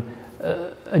an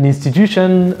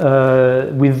institution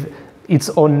with its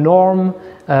own norm,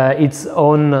 its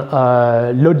own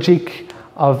logic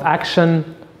of action,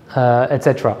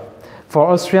 etc. For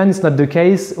Austrians, it's not the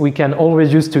case. We can all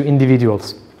reduce to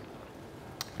individuals.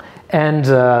 And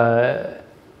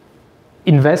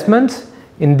investment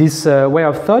in this way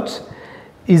of thought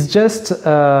is just,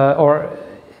 or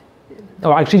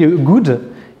actually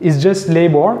good, is just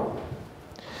labor.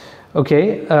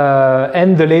 Okay,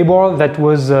 and the labor that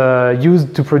was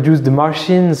used to produce the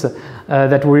machines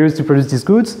that were used to produce these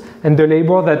goods, and the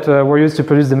labor that were used to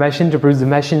produce the machine, to produce the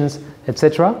machines,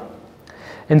 etc.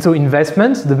 And so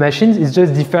investment, the machines, is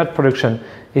just deferred production.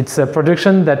 It's a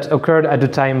production that occurred at the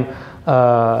time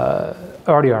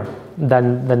earlier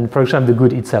than production of the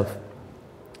good itself.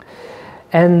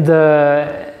 And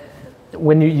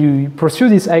when you pursue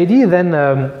this idea, then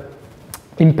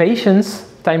impatience,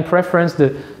 time preference,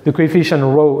 the coefficient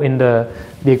rho in the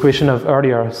equation of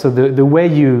earlier. So the way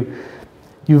you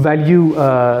value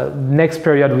next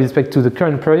period with respect to the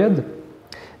current period,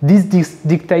 this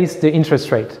dictates the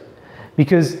interest rate.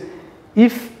 Because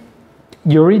if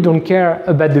you really don't care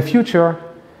about the future,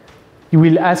 you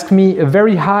will ask me a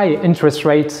very high interest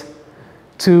rate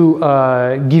to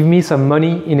give me some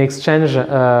money in exchange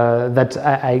that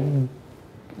I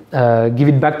give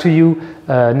it back to you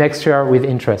next year with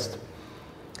interest.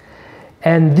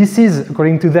 And this is,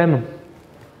 according to them,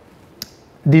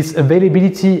 this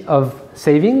availability of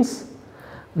savings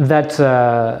that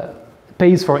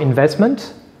pays for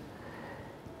investment,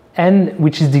 and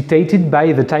which is dictated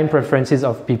by the time preferences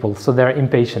of people, so their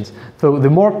impatience. So the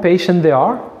more patient they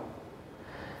are,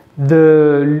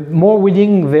 the more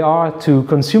willing they are to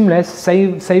consume less,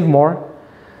 save more,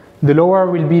 the lower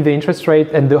will be the interest rate,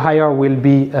 and the higher will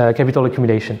be capital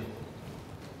accumulation.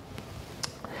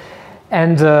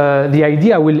 And the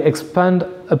idea I will expand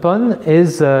upon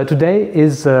is today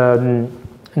is an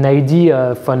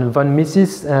idea von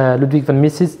Mises, Ludwig von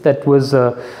Mises, that was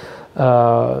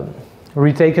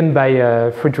retaken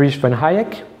by Friedrich von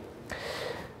Hayek,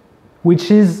 which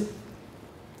is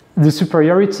the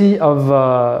superiority of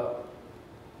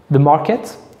the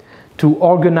market to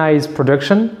organize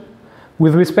production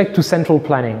with respect to central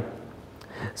planning.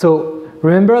 So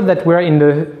remember that we're in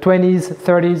the 20s,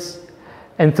 30s,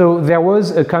 and so there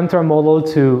was a counter model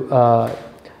to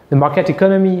the market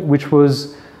economy, which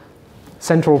was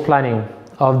central planning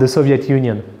of the Soviet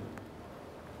Union.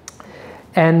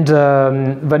 And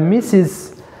von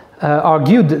Mises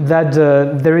argued that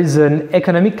there is an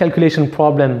economic calculation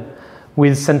problem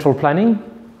with central planning,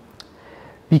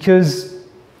 because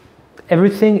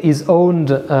everything is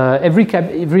owned, every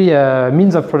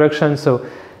means of production, so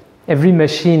every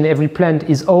machine, every plant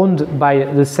is owned by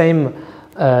the same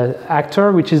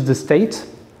actor, which is the state.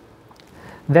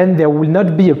 Then there will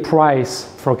not be a price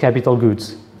for capital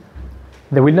goods.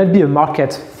 There will not be a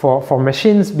market for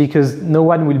machines, because no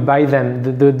one will buy them.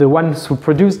 The ones who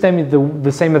produce them is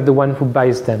the same as the one who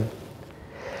buys them.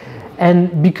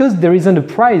 And because there isn't a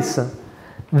price,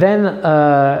 then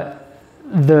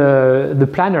the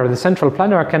planner, the central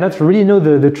planner, cannot really know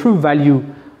the true value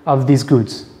of these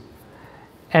goods,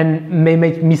 and may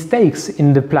make mistakes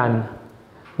in the plan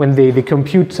when they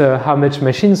compute how much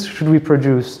machines should we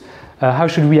produce, how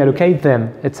should we allocate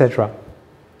them, etc.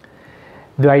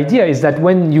 The idea is that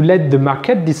when you let the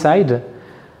market decide,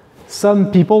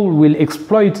 some people will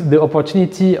exploit the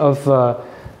opportunity of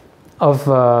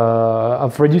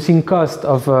reducing cost,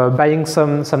 of buying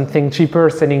something cheaper,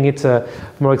 selling it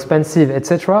more expensive,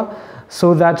 etc.,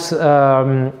 so that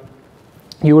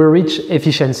you will reach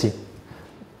efficiency.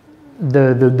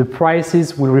 The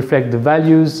prices will reflect the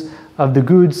values of the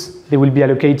goods. They will be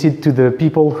allocated to the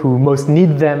people who most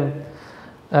need them,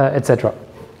 etc.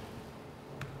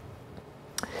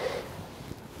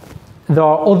 There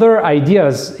are other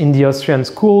ideas in the Austrian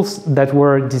schools that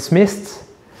were dismissed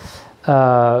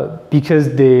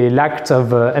because they lacked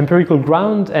of empirical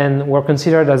ground and were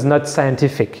considered as not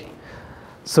scientific.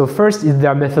 So first is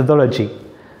their methodology.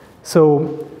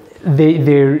 So they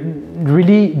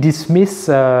really dismiss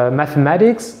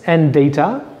mathematics and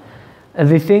data, and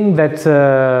they think that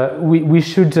we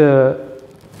should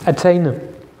attain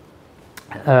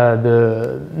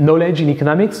the knowledge in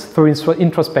economics through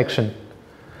introspection.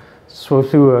 So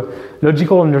through a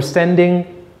logical understanding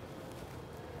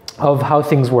of how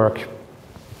things work.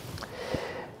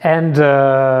 And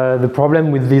the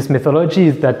problem with this methodology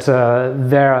is that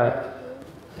their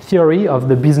theory of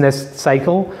the business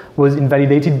cycle was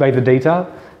invalidated by the data,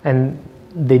 and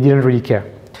they didn't really care.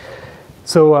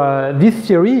 So this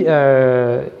theory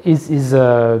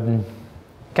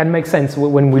can make sense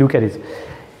when we look at it.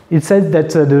 It says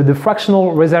that the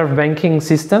fractional reserve banking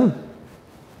system,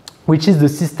 which is the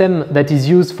system that is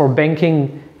used for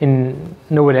banking in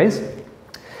nowadays,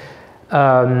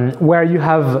 where you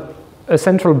have a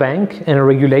central bank and a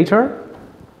regulator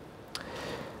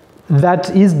that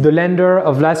is the lender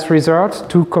of last resort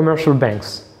to commercial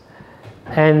banks.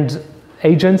 And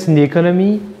agents in the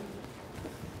economy,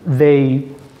 they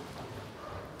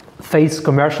face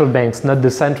commercial banks, not the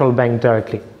central bank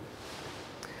directly.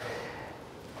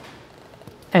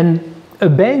 And a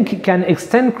bank can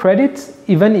extend credit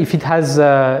even if it has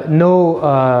no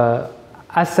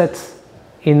assets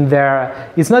in there.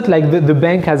 It's not like the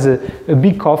bank has a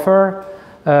big coffer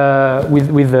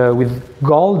with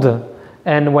gold,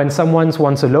 and when someone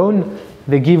wants a loan,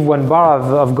 they give 1 bar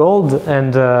of gold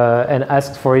and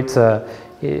ask for it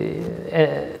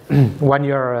 1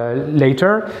 year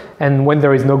later, and when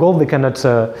there is no gold, they cannot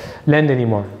lend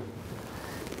anymore.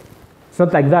 It's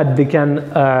not like that. They can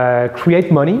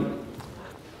create money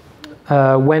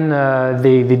when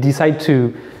they decide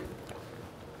to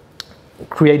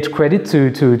create credit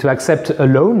to accept a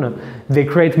loan. They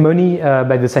create money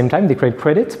by the same time, they create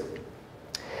credit.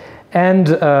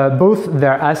 And both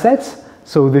their assets,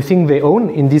 so the thing they own,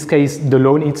 in this case the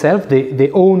loan itself, they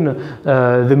own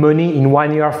the money in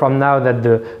 1 year from now that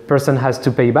the person has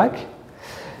to pay back,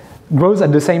 grows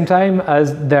at the same time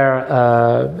as their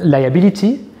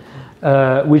liability,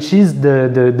 which is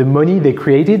the money they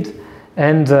created,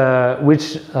 and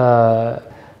which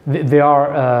they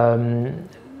are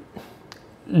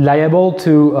liable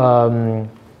to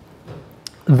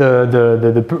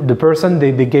the person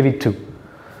they gave it to.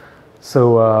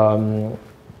 So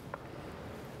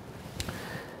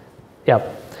yeah.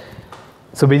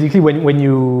 So basically, when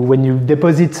you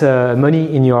deposit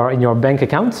money in your bank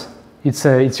account,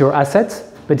 it's your asset,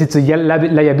 but it's a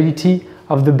liability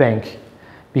of the bank,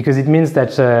 because it means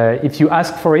that if you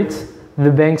ask for it, the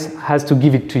bank has to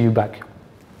give it to you back.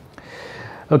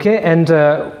 Okay, and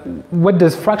what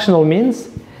does fractional means?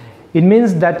 It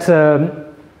means that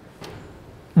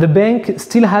the bank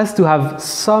still has to have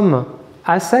some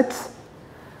assets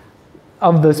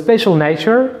of the special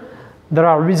nature that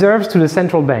are reserves to the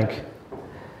central bank.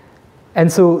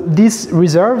 And so these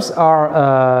reserves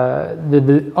are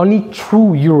the only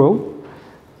true euro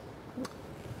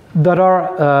that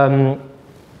are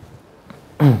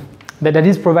that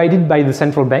is provided by the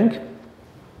central bank.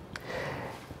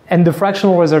 And the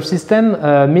fractional reserve system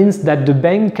means that the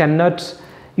bank cannot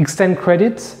extend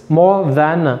credit more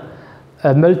than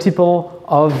a multiple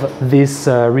of these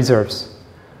reserves.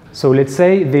 So let's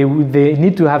say they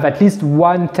need to have at least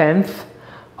 1/10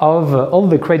 of all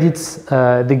the credits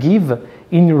they give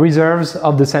in reserves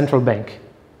of the central bank.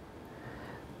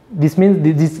 This means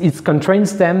it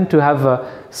constrains them to have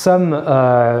some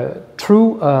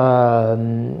true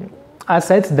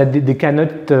assets that they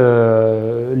cannot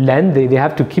lend. They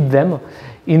have to keep them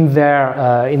in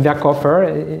their coffer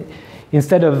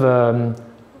instead of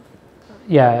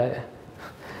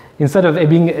instead of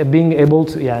being able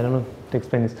to I don't know to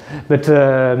explain this, but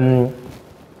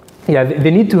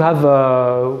they need to have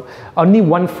only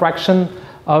one fraction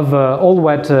of all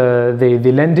what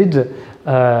they lended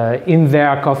in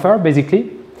their coffer,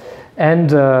 basically, and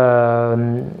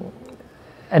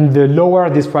And the lower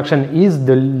this fraction is,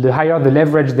 the higher the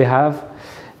leverage they have,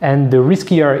 and the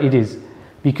riskier it is.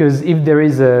 Because if there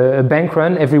is a bank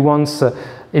run, everyone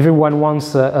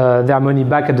wants their money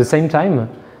back at the same time,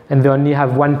 and they only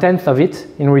have 1/10 of it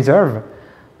in reserve,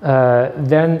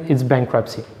 then it's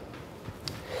bankruptcy.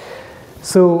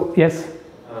 So, yes?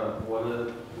 What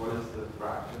is the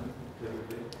fraction,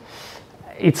 typically?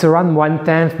 It's around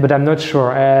 1/10, but I'm not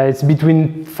sure. It's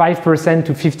between 5%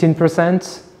 to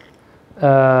 15%.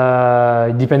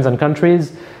 It depends on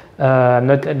countries. I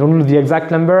don't know the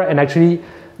exact number, and actually,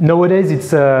 nowadays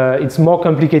it's more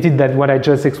complicated than what I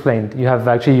just explained. You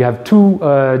have two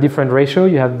different ratios.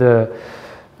 You have the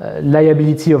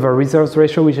liability over reserves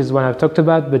ratio, which is one I've talked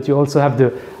about, but you also have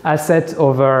the asset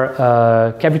over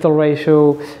capital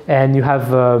ratio, and you have,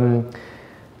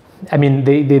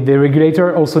 the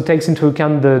regulator also takes into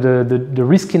account the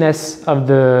riskiness of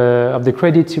the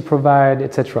credits you provide,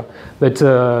 etc. But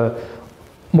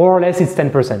more or less it's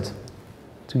 10%,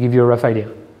 to give you a rough idea.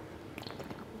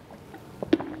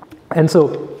 And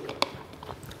so,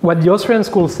 what the Austrian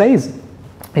school says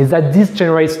is that this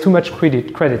generates too much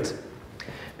credit.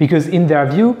 Because in their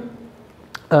view,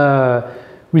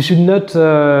 we should not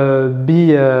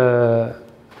be,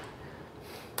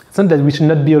 it's not that we should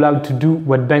not be allowed to do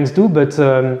what banks do, but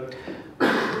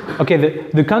okay,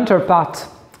 the counterpart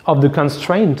of the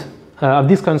constraint, of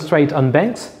this constraint on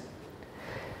banks,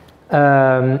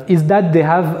 is that they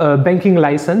have a banking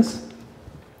license.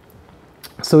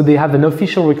 So they have an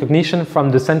official recognition from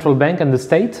the central bank and the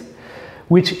state,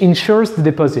 which ensures the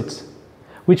deposits,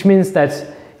 which means that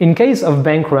in case of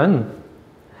bank run,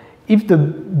 if the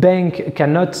bank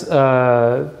cannot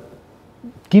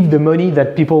give the money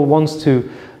that people want to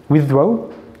withdraw,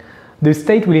 the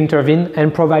state will intervene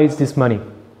and provides this money,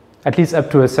 at least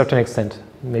up to a certain extent,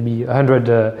 maybe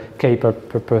 100K per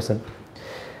person.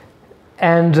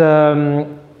 And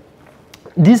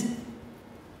this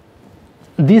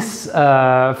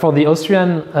for the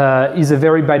Austrian is a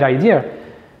very bad idea,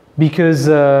 because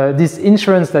this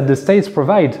insurance that the states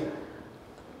provide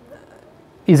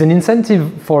is an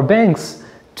incentive for banks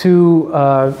to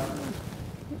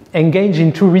engage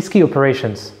in too risky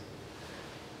operations.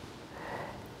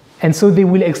 And so they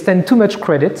will extend too much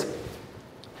credit.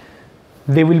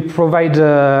 They will provide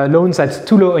loans at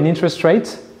too low an interest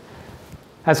rate,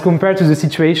 as compared to the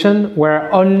situation where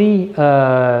only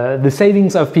the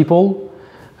savings of people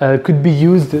could be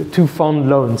used to fund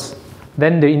loans.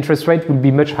 Then the interest rate would be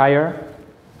much higher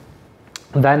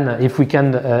than if we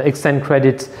can extend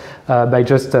credit by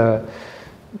just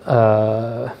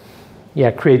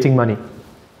creating money.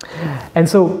 And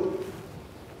so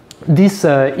this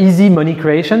easy money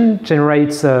creation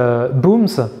generates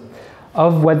booms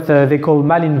of what they call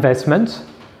malinvestment.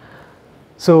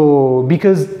 So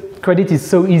because credit is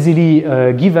so easily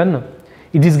given,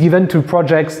 it is given to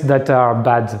projects that are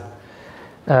bad,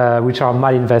 which are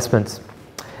malinvestments.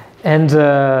 And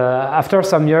after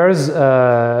some years,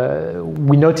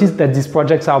 we noticed that these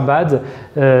projects are bad.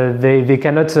 They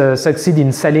cannot succeed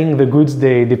in selling the goods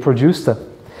they produced,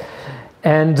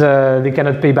 and they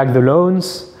cannot pay back the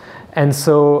loans. And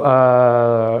so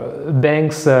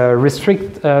banks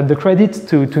restrict the credit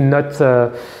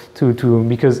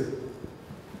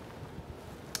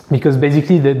because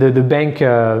basically the bank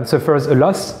suffers a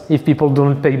loss if people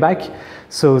don't pay back.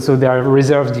 So their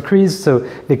reserves decrease, so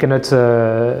they cannot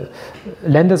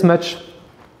lend as much,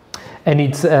 and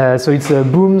it's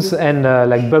booms and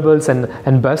like bubbles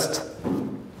and bust.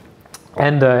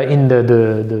 And in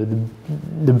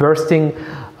the bursting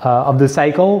of the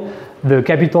cycle, the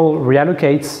capital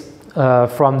reallocates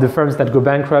from the firms that go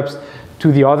bankrupt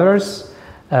to the others,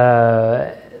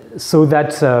 so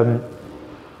that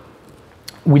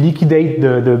we liquidate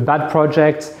the bad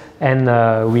projects and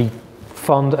we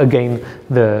fund again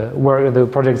the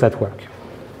projects that work.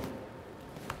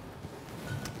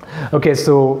 Okay,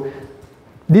 so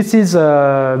this is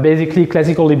basically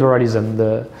classical liberalism.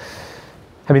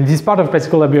 This part of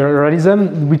classical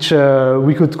liberalism, which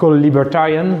we could call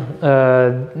libertarian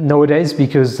nowadays,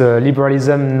 because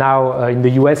liberalism now in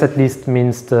the US at least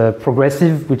means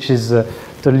progressive, which is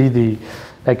totally the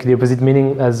opposite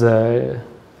meaning as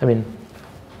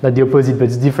not the opposite, but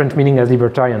it's different meaning as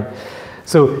libertarian.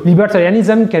 So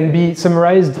libertarianism can be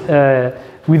summarized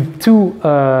with two,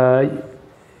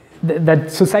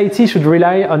 that society should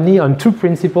rely only on two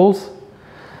principles.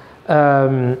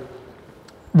 The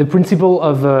principle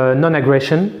of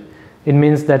non-aggression. It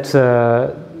means that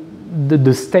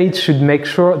the state should make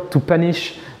sure to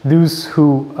punish those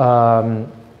who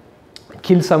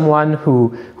kill someone,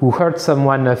 who hurt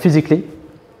someone physically,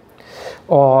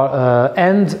 or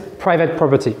and private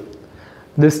property.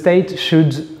 the state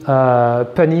should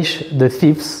punish the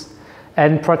thieves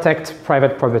and protect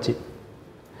private property.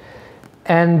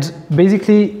 And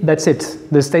basically, that's it.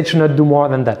 The state should not do more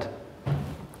than that.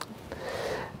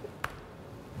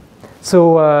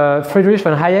 So Friedrich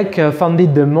von Hayek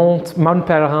founded the Mont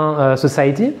Pelerin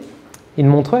Society in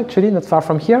Montreux, actually, not far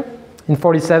from here, in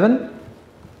 1947.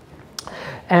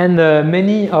 And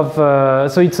many of,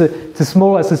 so it's a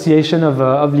small association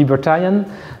of libertarians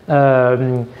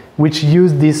which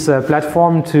use this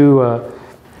platform to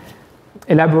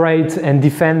elaborate and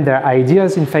defend their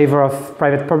ideas in favor of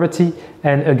private property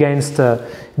and against the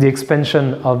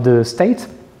expansion of the state.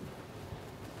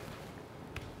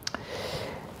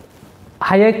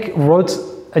 Hayek wrote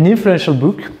an influential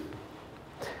book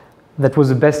that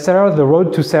was a bestseller, The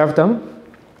Road to Serfdom,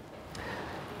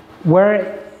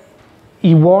 where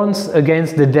he warns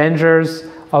against the dangers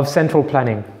of central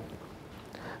planning.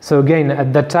 So again,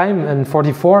 at that time, in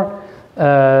 1944,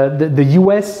 the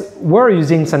US were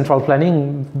using central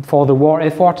planning for the war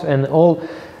effort, and all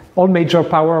major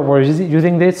power were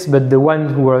using this, but the one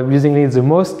who were using it the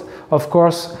most, of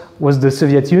course, was the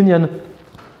Soviet Union,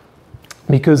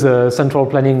 because central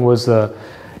planning was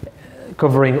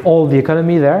covering all the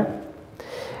economy there.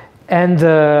 And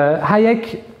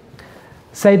Hayek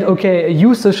said, okay,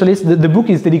 you socialists, the book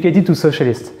is dedicated to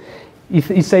socialists.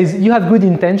 He says, you have good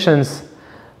intentions,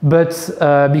 but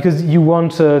because you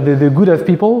want the good of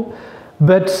people,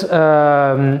 but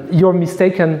you're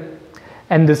mistaken.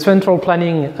 And the central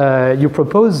planning you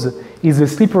propose is a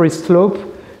slippery slope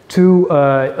to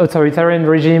authoritarian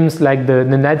regimes like the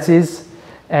Nazis.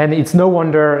 And it's no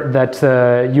wonder that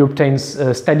you obtained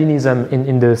Stalinism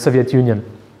in the Soviet Union.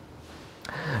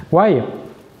 Why?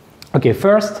 Okay,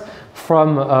 first,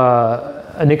 from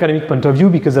an economic point of view,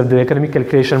 because of the economic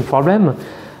calculation problem,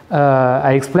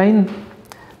 I explained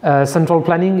central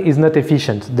planning is not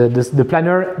efficient. The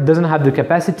planner doesn't have the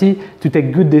capacity to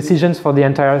take good decisions for the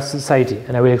entire society,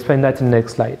 and I will explain that in the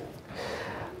next slide.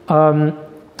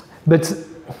 But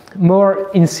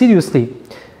more insidiously,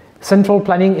 central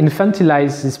planning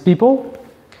infantilizes people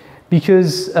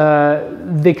because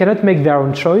they cannot make their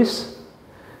own choice,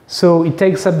 so it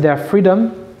takes up their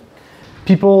freedom.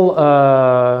 People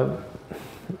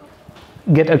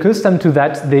get accustomed to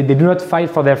that. They do not fight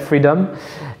for their freedom,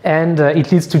 and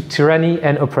it leads to tyranny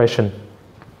and oppression.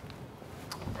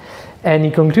 And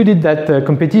he concluded that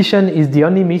competition is the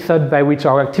only method by which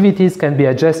our activities can be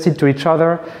adjusted to each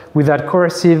other without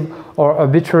coercive or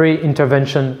arbitrary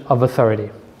intervention of authority.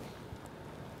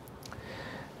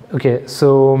 Okay,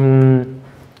 so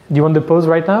do you want the pause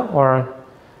right now, or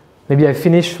maybe I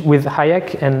finish with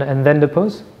Hayek and then the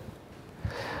pause?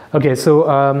 Okay, so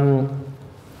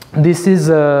this is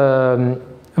a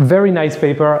very nice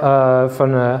paper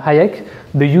from Hayek,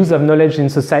 The Use of Knowledge in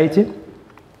Society.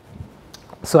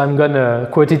 So I'm going to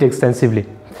quote it extensively.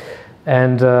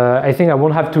 And I think I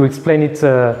won't have to explain it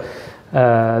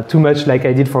too much like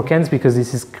I did for Keynes, because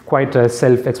this is quite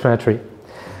self-explanatory.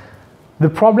 The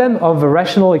problem of a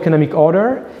rational economic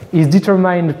order is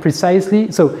determined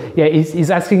precisely. So yeah,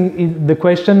 he's asking the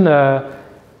question,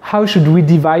 how should we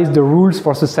devise the rules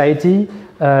for society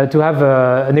to have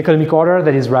an economic order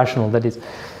that is rational? That is,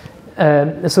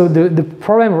 so the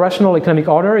problem of rational economic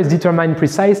order is determined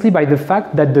precisely by the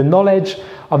fact that the knowledge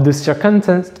of the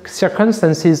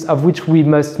circumstances of which we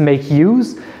must make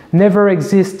use never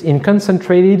exists in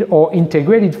concentrated or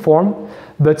integrated form,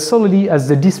 but solely as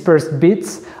the dispersed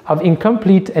bits of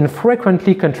incomplete and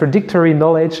frequently contradictory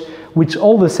knowledge which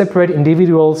all the separate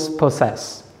individuals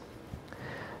possess.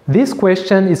 This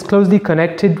question is closely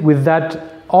connected with that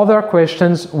other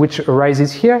questions which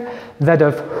arises here, that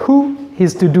of who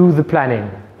is to do the planning.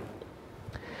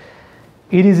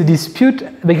 It is a dispute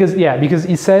because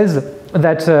he says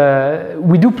that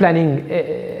we do planning.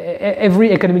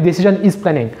 Every economic decision is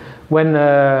planning. When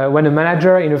a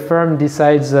manager in a firm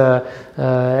decides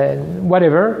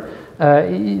whatever,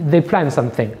 they plan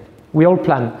something. We all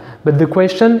plan. But the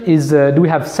question is, do we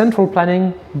have central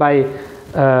planning by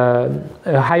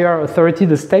a higher authority,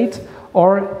 the state,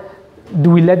 or do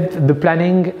we let the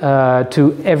planning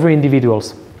to every individual?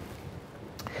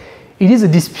 It is a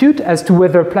dispute as to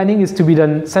whether planning is to be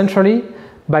done centrally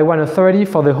by one authority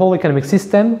for the whole economic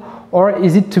system, or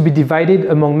is it to be divided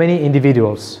among many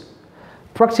individuals.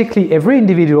 Practically every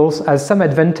individual has some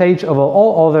advantage over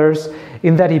all others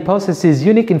in that he possesses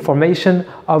unique information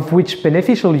of which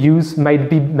beneficial use might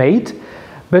be made,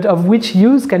 but of which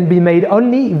use can be made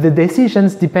only if the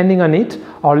decisions depending on it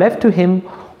are left to him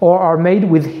or are made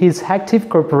with his active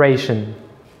cooperation.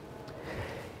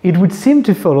 it would seem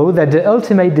to follow that the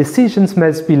ultimate decisions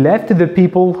must be left to the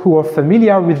people who are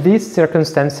familiar with these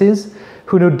circumstances,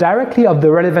 who know directly of the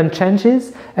relevant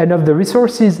changes and of the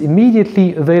resources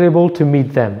immediately available to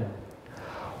meet them.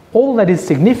 All that is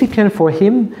significant for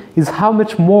him is how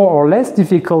much more or less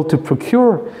difficult to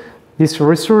procure this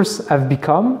resource have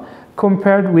become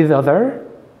compared with other.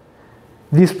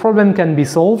 This problem can be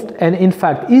solved, and in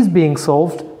fact is being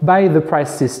solved, by the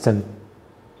price system.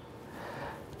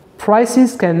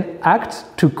 Prices can act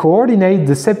to coordinate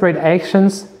the separate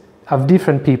actions of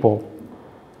different people.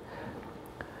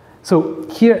 So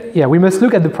here, we must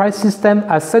look at the price system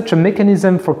as such a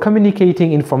mechanism for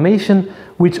communicating information,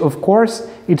 which of course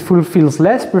it fulfills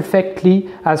less perfectly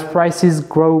as prices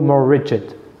grow more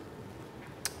rigid.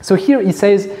 So here he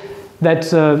says that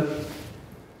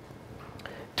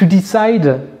to decide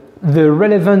the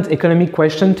relevant economic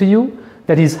question to you,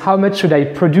 that is, how much should I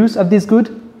produce of this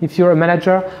good if you're a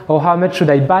manager, or how much should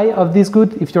I buy of this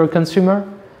good if you're a consumer,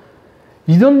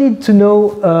 you don't need to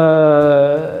know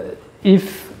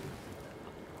if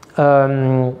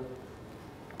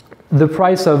the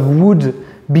price of wood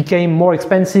became more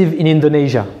expensive in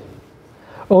Indonesia.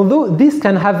 Although this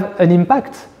can have an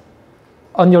impact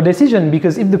on your decision,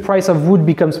 because if the price of wood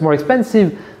becomes more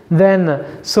expensive, then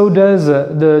so does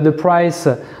the price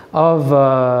of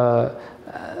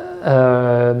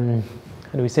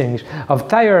how do we say in English? Of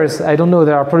tires, I don't know,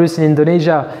 that are produced in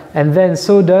Indonesia, and then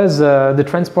so does the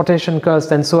transportation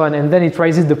cost and so on, and then it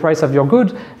raises the price of your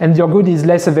good, and your good is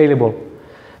less available.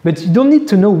 But you don't need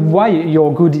to know why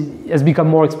your good has become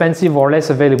more expensive or less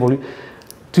available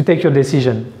to take your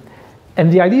decision.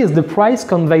 And the idea is the price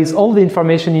conveys all the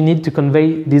information you need to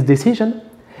convey this decision,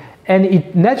 and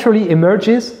it naturally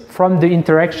emerges from the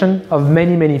interaction of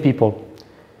many, many people.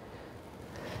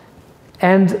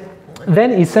 And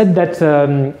then he said that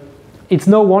it's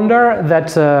no wonder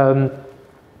that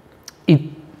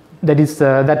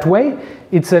that way.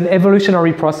 It's an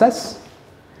evolutionary process.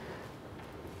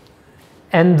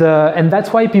 And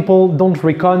that's why people don't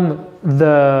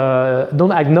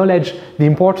acknowledge the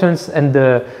importance and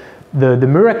the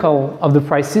miracle of the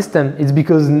price system. It's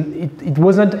because it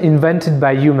wasn't invented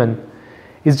by human.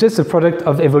 It's just a product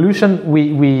of evolution.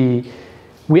 We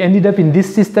ended up in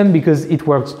this system because it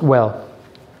works well.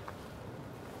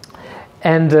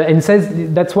 And it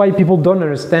says that's why people don't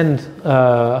understand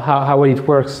how it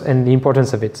works and the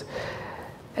importance of it.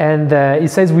 And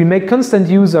it says we make constant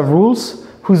use of rules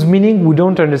whose meaning we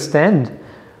don't understand.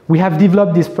 We have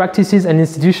developed these practices and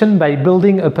institutions by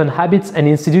building upon habits and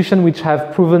institutions which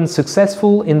have proven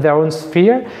successful in their own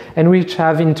sphere and which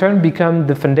have in turn become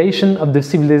the foundation of the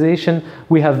civilization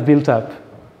we have built up.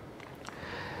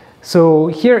 So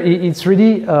here it's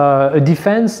really a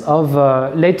defense of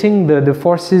letting the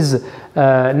forces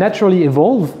naturally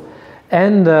evolve,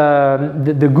 and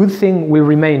the good thing will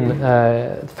remain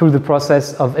through the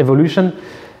process of evolution.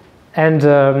 And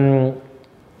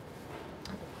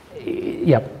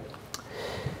yeah.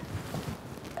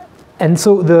 And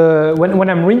so when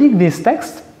I'm reading this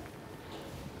text,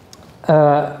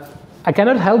 I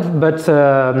cannot help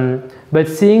but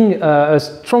seeing a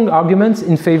strong argument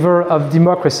in favor of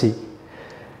democracy.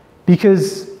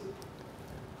 Because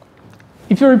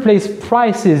if you replace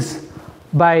prices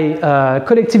by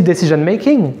collective decision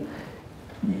making,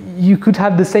 you could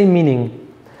have the same meaning.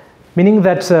 Meaning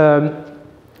that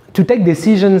to take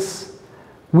decisions,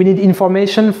 we need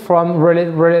information from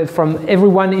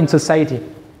everyone in society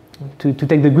to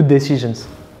take the good decisions.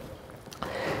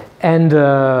 And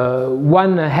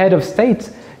one head of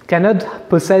state cannot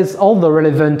possess all the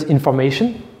relevant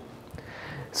information.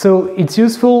 So it's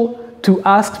useful to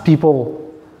ask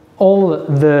people all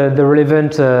the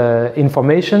relevant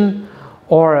information,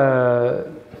 or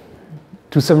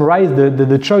to summarize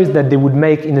the choice that they would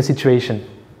make in a situation.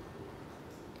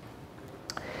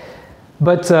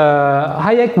 But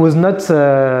Hayek was not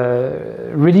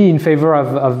really in favor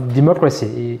of democracy.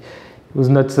 He was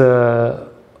not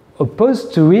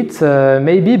opposed to it,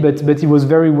 maybe, but he was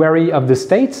very wary of the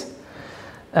state.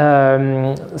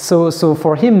 So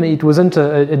for him, it wasn't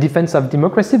a defense of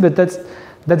democracy, but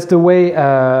that's the way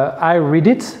I read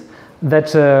it,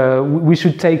 that we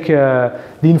should take the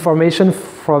information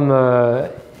from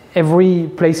every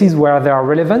places where they are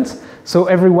relevant, so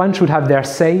everyone should have their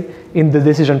say in the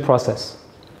decision process.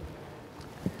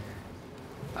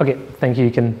 Okay, thank you.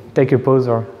 You can take a pause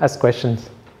or ask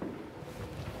questions.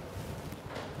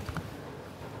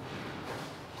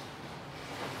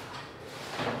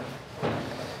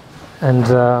 And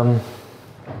How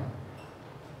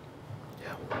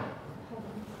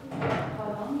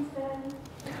long is that?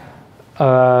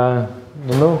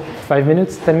 don't know, 5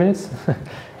 minutes, 10 minutes? I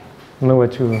don't know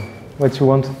what what you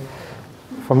want.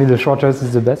 For me, the shortest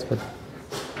is the best, but.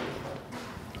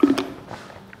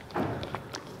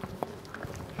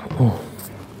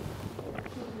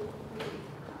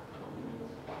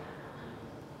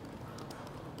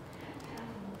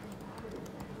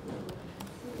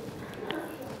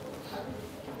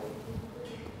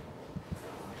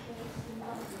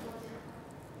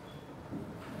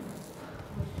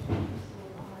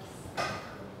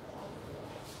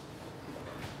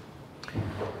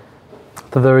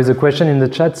 So there is a question in the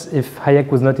chat, if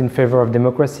Hayek was not in favor of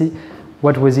democracy,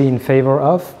 what was he in favor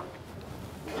of?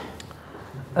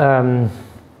 I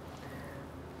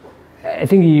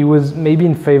think he was maybe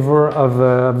in favor of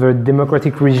a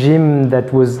democratic regime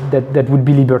that would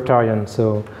be libertarian.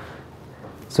 So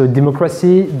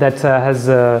democracy that has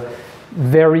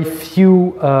very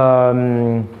few.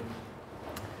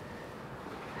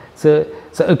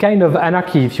 So a kind of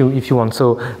anarchy, if you want.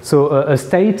 So a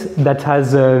state that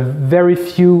has very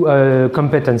few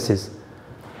competencies.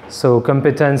 So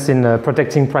competence in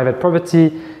protecting private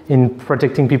property, in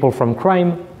protecting people from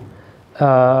crime,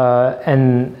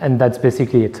 and that's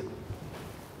basically it.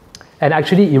 And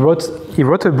actually, he wrote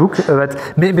a book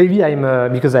that maybe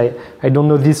because I don't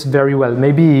know this very well.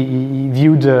 Maybe he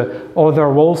viewed other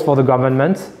roles for the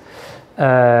government.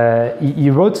 He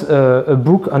wrote a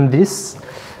book on this.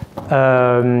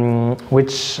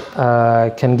 Which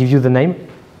can give you the name,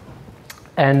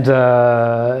 and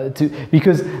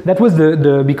because that was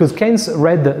because Keynes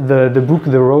read the book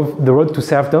The Road to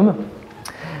Serfdom,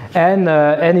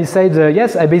 and he said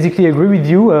yes, I basically agree with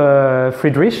you,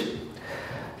 Friedrich,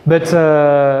 but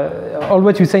all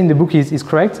what you say in the book is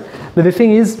correct. But the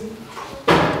thing is,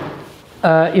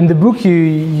 in the book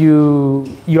you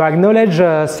acknowledge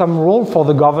some role for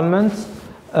the government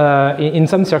in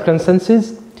some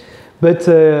circumstances. But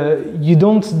you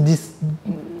don't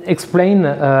explain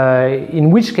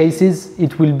in which cases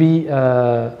it will be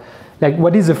like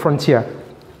what is the frontier.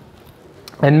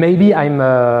 And maybe I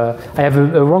have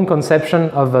a wrong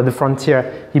conception of the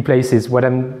frontier he places. What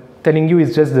I'm telling you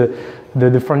is just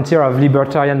the frontier of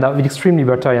libertarian, of extreme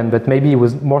libertarian, but maybe it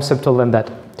was more subtle than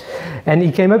that. And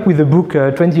he came up with a book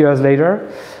 20 years later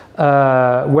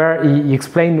where he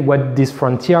explained what this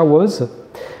frontier was.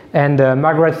 And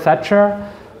Margaret Thatcher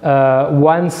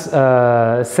once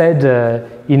said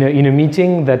in a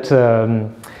meeting that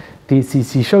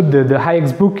she showed the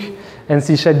Hayek's book, and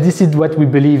she said, "This is what we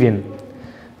believe in."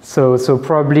 So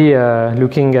probably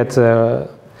looking at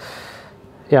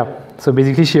yeah. So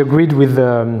basically, she agreed with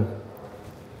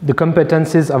the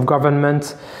competencies of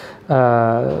government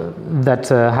that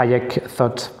Hayek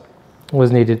thought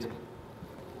was needed.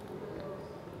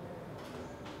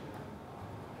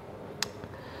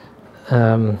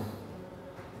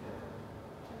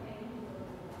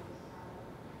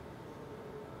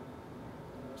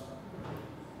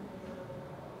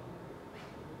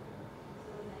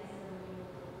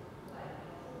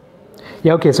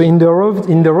 Yeah, okay, so in the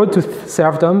road to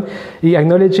serfdom, he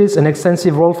acknowledges an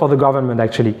extensive role for the government,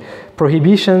 actually.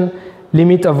 Prohibition,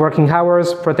 limit of working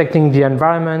hours, protecting the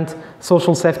environment,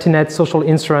 social safety net, social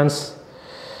insurance.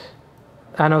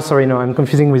 No, I'm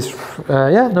confusing with,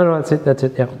 that's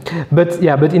it, yeah.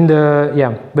 But in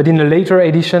the later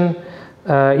edition,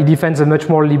 he defends a much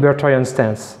more libertarian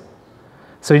stance.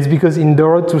 So it's because in the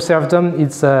road to serfdom,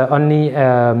 its only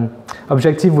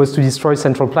objective was to destroy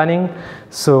central planning.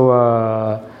 So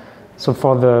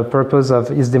for the purpose of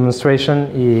his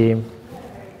demonstration, he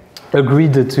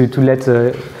agreed to let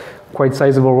a quite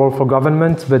sizable role for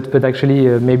government, but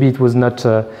actually maybe it was not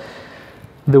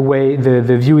the way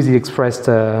the views he expressed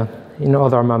in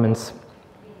other moments.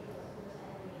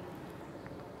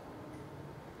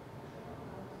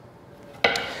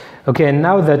 Okay, and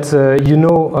now that you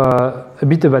know a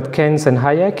bit about Keynes and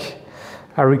Hayek,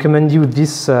 I recommend you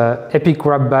this epic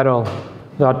rap battle.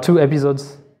 There are 2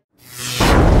 episodes.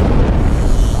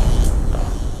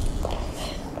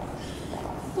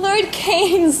 Lord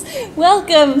Keynes,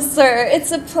 welcome, sir.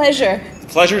 It's a pleasure. The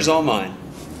pleasure's all mine.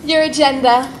 Your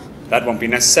agenda. That won't be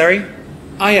necessary.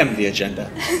 I am the agenda.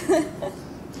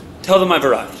 Tell them I've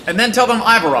arrived. And then tell them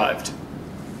I've arrived.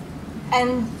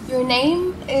 And your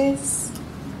name is?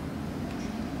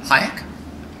 Hayek?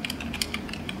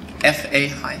 F.A.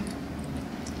 Hayek.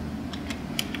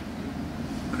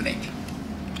 With an H.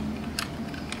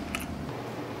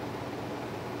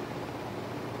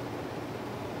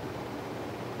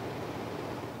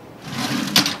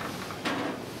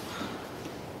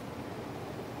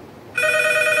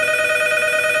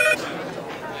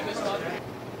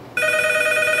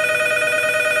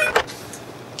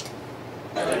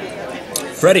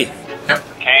 Freddie. Yep.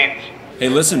 Keynes, Hey,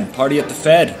 listen, party at the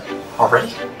Fed.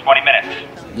 Already? 20 minutes.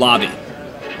 Lobby.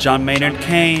 John Maynard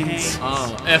Keynes.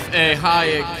 Oh, F.A.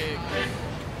 Hayek.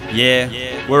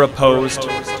 Yeah, we're opposed.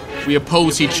 We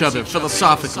oppose each other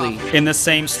philosophically. In the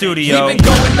same studio. We've been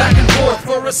going back and forth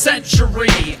for a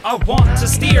century. I want to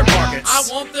steer markets.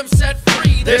 I want them set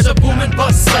free. There's a boom and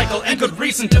bust cycle and good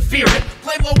reason to fear it.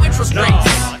 Play low interest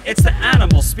rates. It's the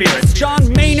animal spirits.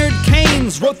 John Maynard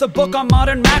Keynes wrote the book on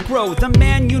modern macro. The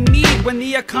man you need when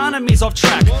the economy's off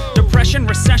track. Depression,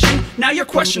 recession, now your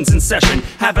question's in session.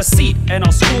 Have a seat and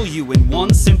I'll school you in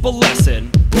one simple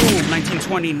lesson. Boom,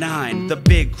 1929, the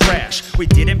big crash. We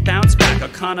didn't bounce back,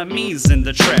 economy's in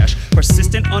the trash.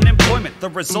 Persistent unemployment, the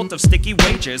result of sticky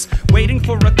wages. Waiting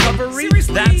for recovery?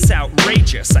 That's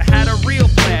outrageous. I had a real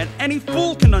plan, any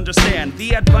fool can understand.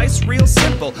 The advice real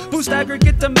simple, boost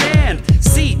aggregate demand.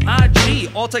 C-I-G,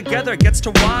 altogether gets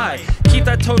to Y. Keep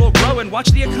that total growing, watch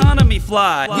the economy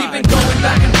fly. We've been going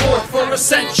back and forth for a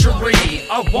century.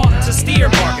 I want to steer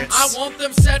markets. I want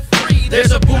them set free.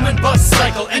 There's a boom and bust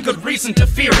cycle and good reason to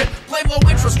fear it. Play low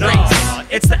interest rates.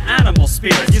 It's the animal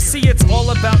spirit. You see, it's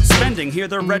all about spending. Hear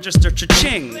the register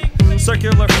cha-ching.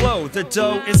 Circular flow, the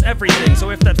dough is everything. So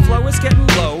if that flow is getting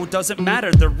low, doesn't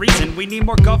matter the reason. We need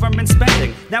more government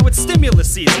spending. Now it's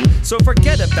stimulus season, so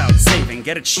forget about saving.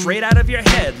 Get it straight out of your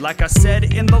head. Like I said,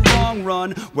 in the long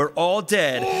run, we're all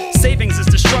dead. Savings is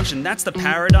destruction, that's the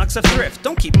paradox of thrift.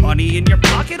 Don't keep money in your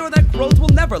pocket or that growth will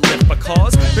never lift.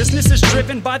 Because business is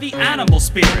driven by the animal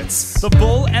spirits, the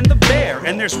bull and the bear,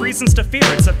 and there's reasons to fear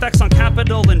its effects on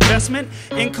capital investment,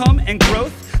 income, and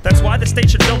growth. That's why the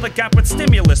state should fill the gap with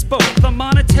stimulus, both the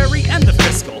monetary and the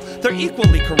fiscal. They're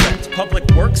equally correct. Public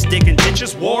works, digging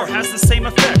ditches, war has the same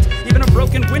effect. Even a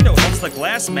broken window helps the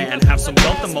glass man have some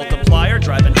wealth, the multiplier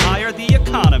driving higher the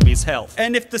economy's health.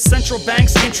 And if the central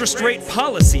bank's interest rate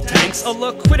policy tanks, a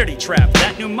liquidity trap,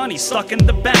 that new money stuck in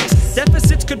the banks.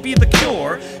 Deficits could be the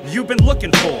cure you've been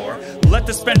looking for. Let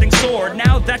the spending soar,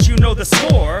 now that you know the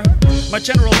score. My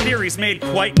general theories made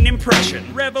quite an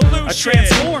impression. Revolution! I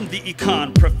transformed the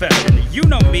econ profession. You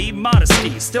know me,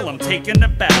 modesty, still I'm taking a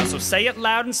bow. So say it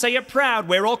loud and say it proud,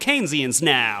 we're all Keynesians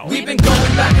now. We've been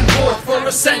going back and forth for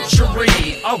a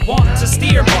century. I want to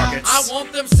steer markets. I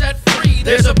want them set free.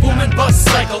 There's a boom and bust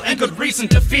cycle and good reason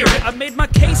to fear it. I've made my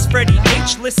case, Freddie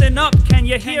H. Listen up, can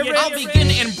you hear it? I'll begin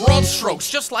in broad strokes,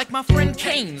 just like my friend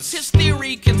Keynes. His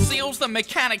theory conceals the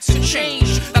mechanics to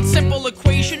change. That simple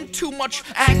equation, too much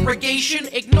aggregation,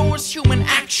 ignores human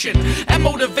action and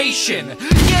motivation.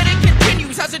 Yet it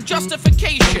continues as a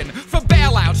justification for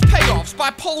bailouts, payoffs,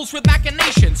 by polls with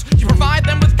machinations. You provide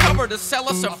them with cover to sell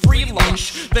us a free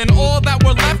lunch. Then all that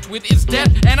we're left with is debt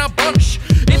and a bunch.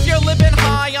 If you're living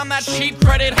high on that cheap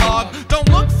credit hog, don't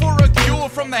look for a cure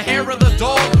from the hair of the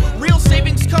dog. Real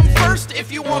savings come first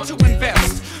if you want to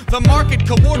invest. The market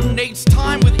coordinates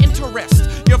time with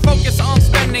interest. Your focus on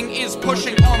spending is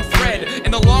pushing on thread.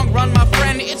 In the long run, my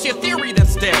friend, it's your theory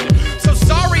that's dead. So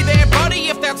sorry there, buddy,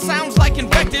 if that sounds like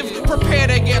invective. Prepare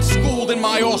to get schooled in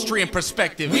my Austrian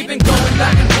perspective. We've been going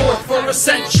back and forth for a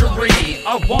century.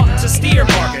 I want to steer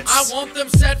markets. I want them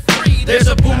set free. There's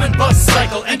a boom and bust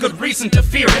cycle and good reason to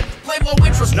fear it. Play low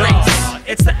interest rates.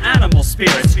 It's the animal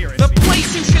spirit. The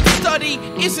place you should study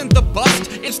isn't the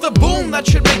bust, it's the boom that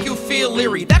should make you feel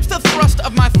leery. That's the thrust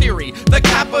of my theory. The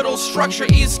capital structure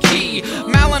is key.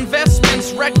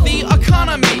 Malinvestments wreck the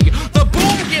economy. The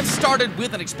boom gets started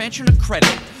with an expansion of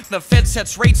credit. The Fed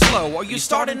sets rates low. Are you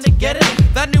starting to get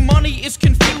it? That new money is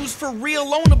confused for real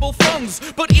loanable funds,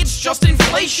 but it's just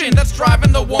inflation that's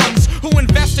driving the ones who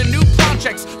invest in new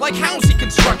projects like housing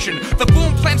construction. The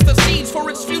boom plants the seeds for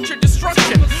its future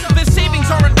destruction. The savings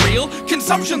aren't real,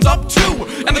 consumption's up too,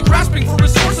 and the grasping for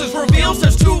resources reveals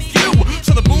there's too few.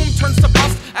 So the boom turns to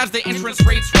bust as the interest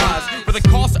rates rise, where the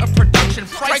cost of production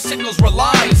price signals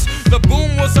relies. The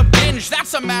boom was a binge,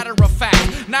 that's a matter of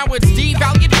fact. Now it's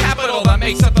devalued capital that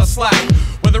makes up the slack.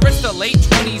 Whether it's the late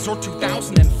 20s or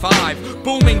 2005,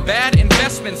 booming bad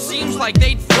investments seems like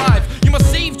they'd thrive. You must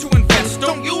save to invest,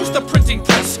 don't use the printing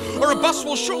press, or a bust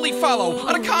will surely follow,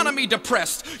 an economy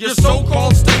depressed. Your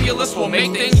so-called stimulus will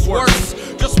make things worse.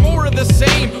 Just more of the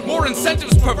same, more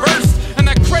incentives perverse. And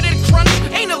that credit crunch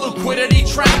ain't a liquidity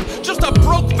trap, just a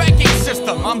broke banking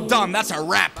system. I'm done, that's a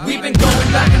wrap. We've been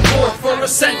going back and forth for a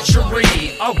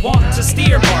century. I want to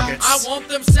steer markets. I want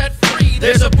them set free.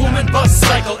 There's a boom and bust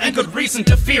cycle and good reason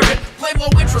to fear it. Play low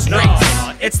interest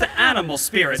rates. It's the animal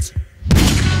spirits.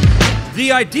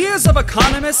 The ideas of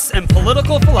economists and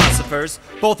political philosophers,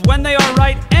 both when they are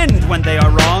right and when they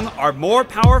are wrong, are more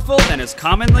powerful than is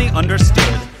commonly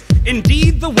understood.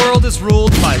 Indeed, the world is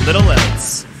ruled by little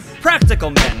else. Practical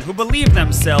men who believe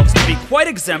themselves to be quite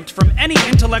exempt from any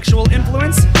intellectual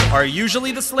influence are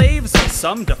usually the slaves of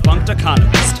some defunct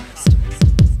economist.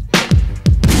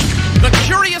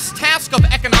 serious task of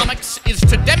economics is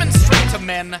to demonstrate to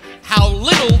men how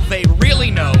little they really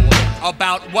know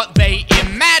about what they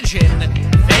imagine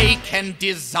they can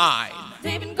design.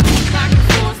 They've been going back and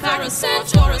forth for a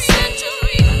century.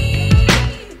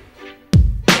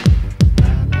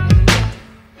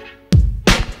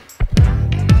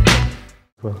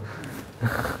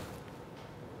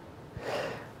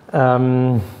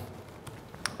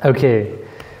 Okay,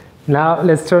 now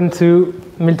let's turn to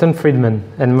Milton Friedman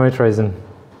and monetarism.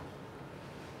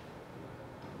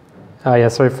 Yeah,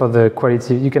 sorry for the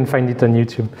quality. You can find it on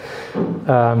YouTube.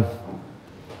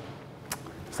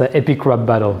 It's an epic rap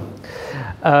battle.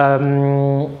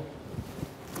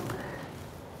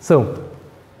 So,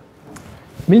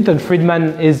 Milton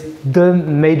Friedman is the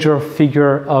major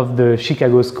figure of the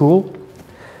Chicago School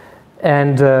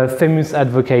and a famous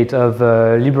advocate of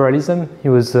liberalism. He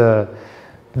was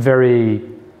very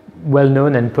well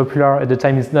known and popular at the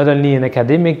time. He's not only an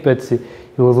academic, but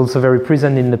he was also very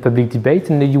present in the public debate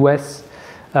in the US.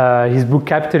 His book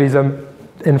Capitalism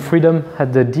and Freedom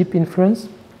had a deep influence,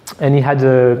 and he had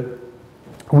a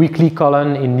weekly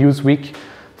column in Newsweek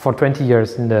for 20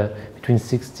 years between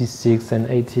 66 and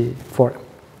 84.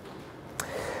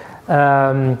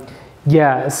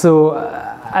 Yeah, so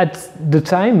at the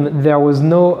time there was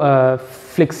no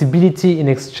flexibility in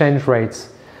exchange rates.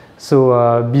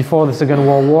 So before the Second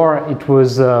World War, it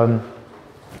was the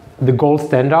gold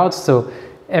standard. So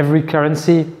every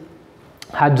currency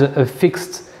had a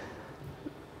fixed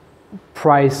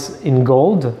price in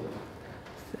gold,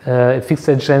 a fixed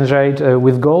exchange rate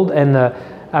with gold. And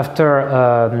after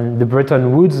the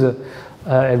Bretton Woods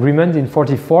agreement in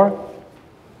 '44,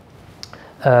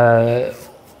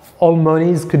 all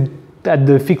monies could at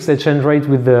the fixed exchange rate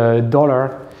with the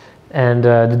dollar. And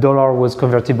the dollar was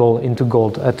convertible into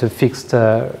gold at a fixed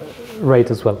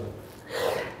rate as well.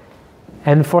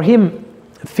 And for him,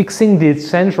 fixing the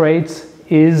exchange rate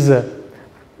is an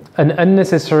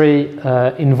unnecessary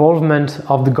involvement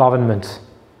of the government.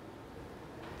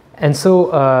 And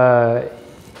so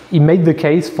he made the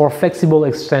case for flexible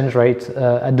exchange rate.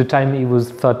 At the time it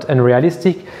was thought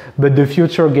unrealistic, but the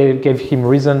future gave him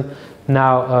reason.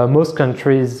 Now, most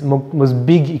countries, most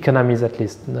big economies at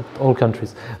least, not all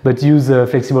countries, but use a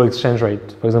flexible exchange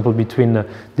rate. For example, between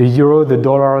the euro, the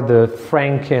dollar, the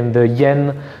franc, and the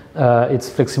yen, it's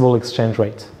flexible exchange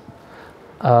rate.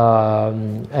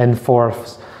 And for,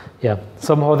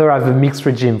 some other have a mixed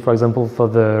regime. For example, for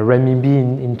the renminbi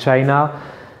in China,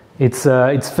 it's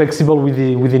flexible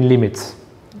within limits.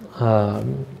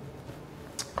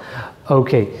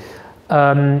 Okay.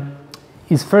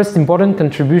 His first important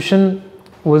contribution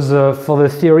was for the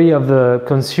theory of the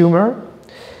consumer.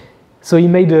 So he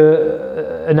made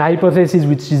an hypothesis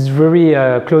which is very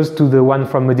close to the one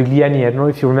from Modigliani. I don't know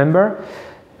if you remember.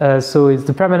 So it's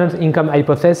the permanent income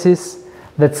hypothesis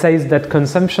that says that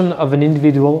consumption of an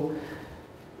individual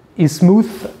is smooth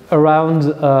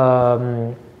around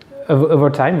over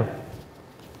time.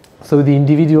 So the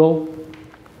individual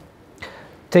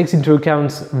takes into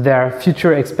account their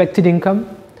future expected income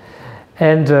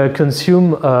and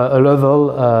consume a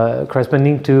level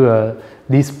corresponding to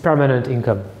this permanent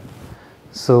income.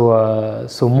 So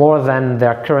more than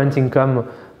their current income,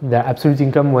 their absolute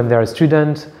income when they're a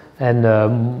student, and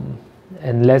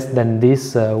less than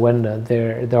this when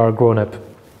they are grown up.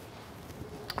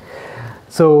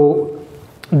 So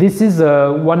this is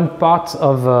one part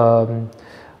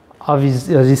of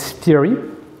his theory.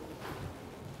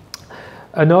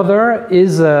 Another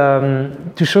is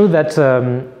to show that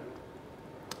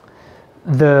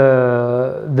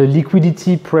the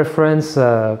liquidity preference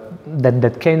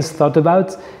that Keynes thought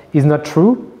about is not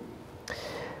true.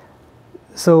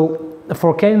 So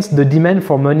for Keynes, the demand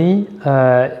for money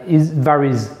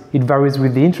varies. It varies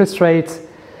with the interest rate,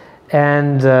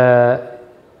 and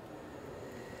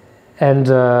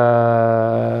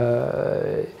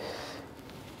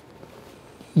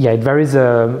it varies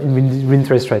with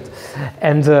interest rate.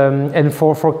 And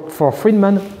for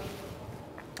Friedman,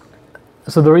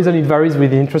 so the reason it varies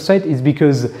with the interest rate is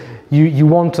because you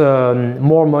want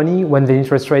more money when the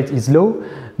interest rate is low,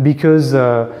 because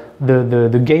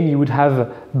the gain you would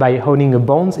have by owning a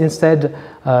bond instead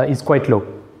is quite low.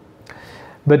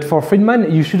 But for Friedman,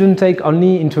 you shouldn't take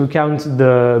only into account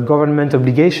the government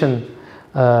obligation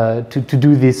to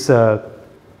do this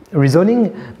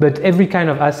reasoning, but every kind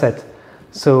of asset.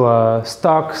 So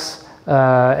stocks,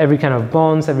 every kind of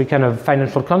bonds, every kind of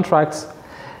financial contracts.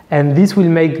 And this will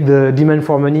make the demand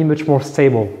for money much more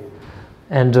stable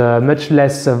and much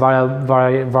less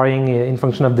varying in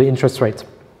function of the interest rate.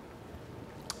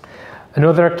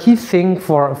 Another key thing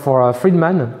for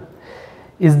Friedman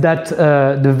is that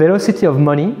the velocity of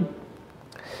money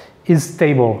is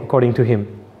stable, according to him.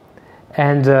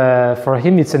 And for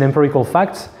him, it's an empirical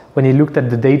fact. When he looked at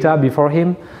the data before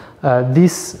him,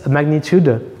 this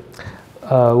magnitude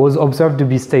was observed to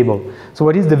be stable. So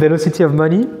what is the velocity of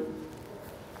money?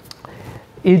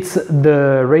 It's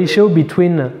the ratio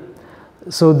between,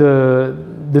 so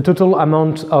the total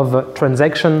amount of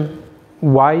transaction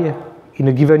Y in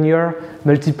a given year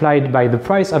multiplied by the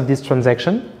price of this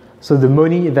transaction, so the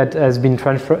money that has been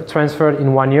transferred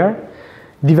in 1 year,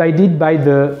 divided by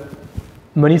the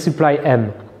money supply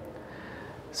M.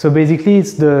 So basically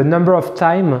it's the number of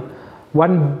time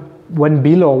one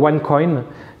bill or one coin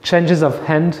changes of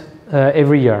hand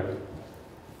every year.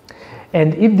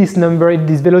 And if this number, if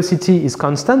this velocity is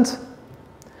constant,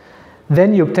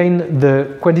 then you obtain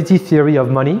the quantity theory of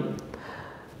money,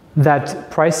 that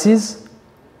prices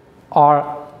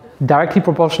are directly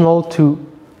proportional to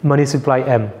money supply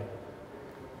M,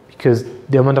 because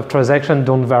the amount of transaction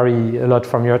don't vary a lot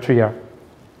from year to year,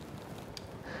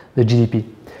 the GDP.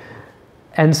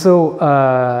 And so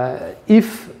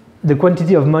if the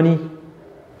quantity of money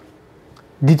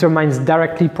determines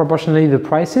directly proportionally the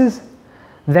prices,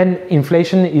 then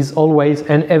inflation is always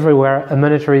and everywhere a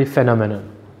monetary phenomenon.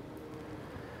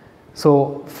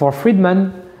 So for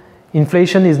Friedman,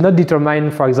 inflation is not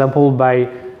determined, for example, by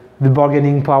the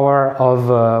bargaining power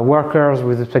of workers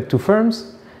with respect to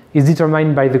firms. It's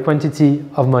determined by the quantity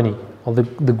of money, or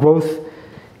the growth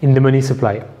in the money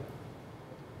supply.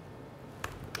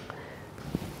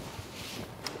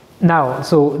 Now,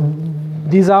 so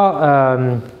these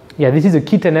are, this is a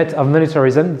key tenet of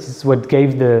monetarism. This is what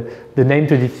gave the name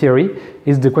to the theory,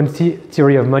 is the quantity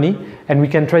theory of money. And we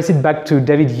can trace it back to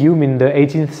David Hume in the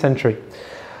 18th century.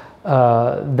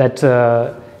 It's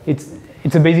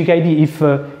a basic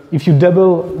idea. If you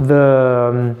double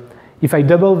the, if I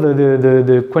double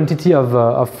the quantity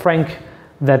of franc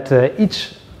that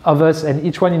each of us and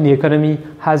each one in the economy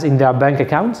has in their bank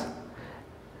account,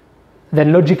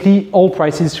 then logically all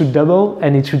prices should double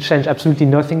and it should change absolutely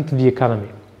nothing to the economy.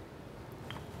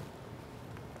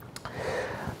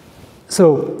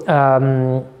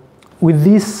 So with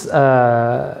this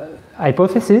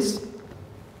hypothesis,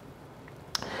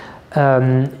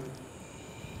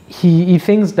 he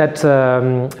thinks that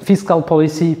fiscal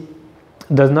policy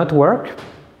does not work.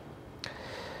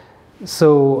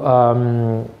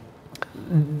 So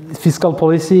fiscal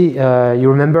policy,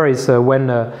 you remember, is when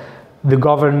the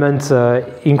government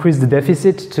increased the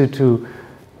deficit to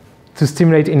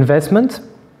stimulate investment.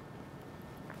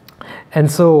 And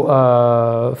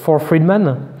so for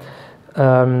Friedman,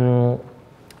 only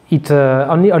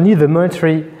the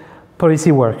monetary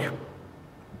policy work.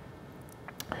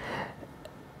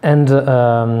 And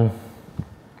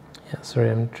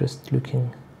sorry, I'm just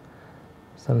looking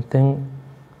something.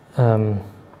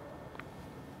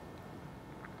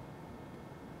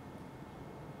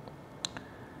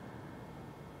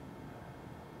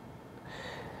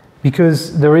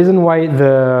 Because the reason why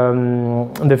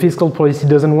the fiscal policy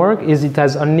doesn't work is it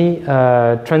has only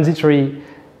transitory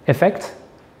effect,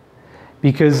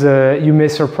 because you may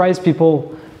surprise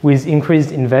people with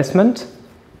increased investment,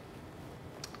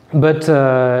 but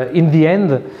in the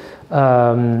end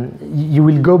you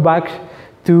will go back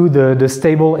to the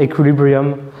stable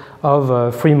equilibrium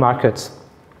of free markets.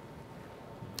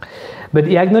 But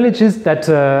he acknowledges that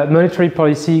monetary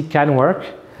policy can work.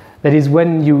 That is,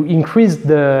 when you increase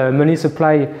the money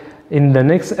supply in the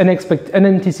next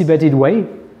unanticipated way,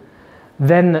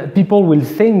 then people will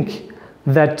think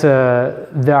that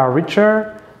they are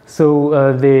richer,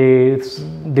 so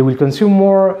they will consume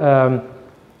more.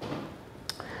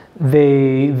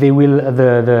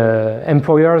 The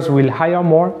employers will hire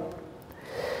more.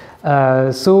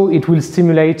 So it will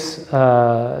stimulate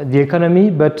the economy,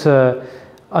 but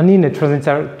only in a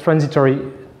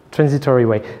transitory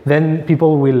way. Then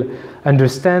people will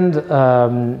understand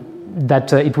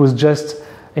that it was just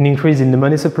an increase in the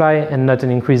money supply and not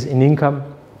an increase in income.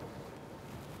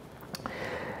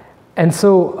 And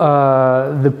so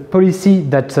the policy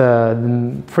that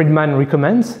Friedman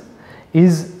recommends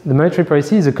is, the monetary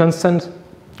policy is a constant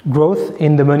growth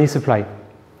in the money supply.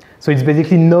 So it's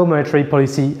basically no monetary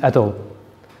policy at all.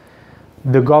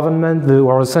 The government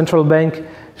or the central bank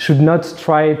should not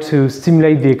try to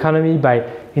stimulate the economy by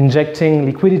injecting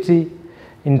liquidity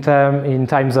in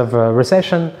times of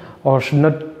recession, or should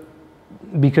not,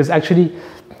 because actually,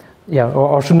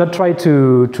 or should not try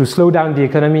to slow down the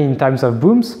economy in times of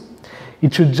booms.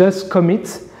 It should just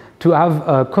commit to have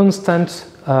a constant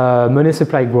money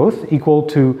supply growth equal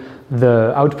to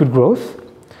the output growth,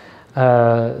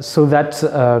 so that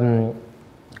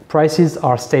prices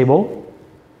are stable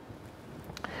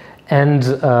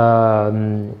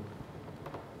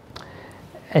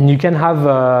And you can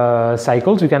have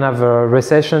cycles, you can have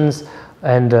recessions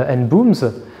and booms,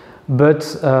 but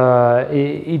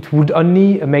it would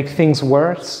only make things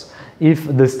worse if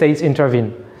the states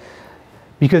intervene.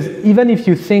 Because even if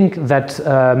you think that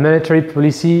monetary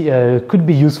policy could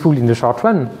be useful in the short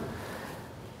run,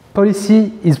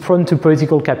 policy is prone to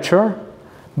political capture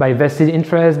by vested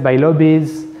interest, by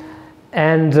lobbies,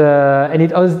 and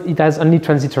it has only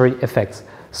transitory effects.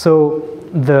 So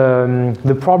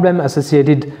the problem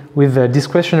associated with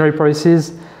discretionary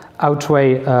policies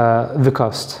outweigh the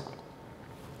cost.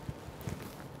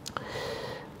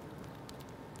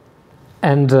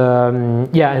 And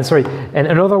and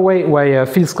another way why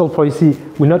fiscal policy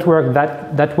will not work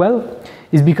that well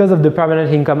is because of the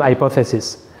permanent income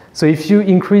hypothesis. So if you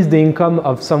increase the income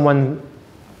of someone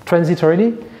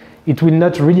transitorily, it will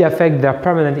not really affect their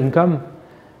permanent income.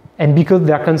 And because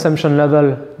their consumption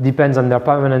level depends on their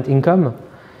permanent income,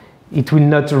 it will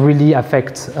not really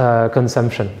affect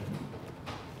consumption.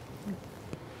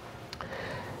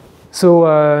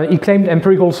 So he claimed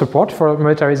empirical support for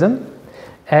monetarism.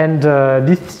 And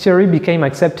this theory became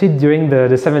accepted during the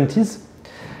 70s,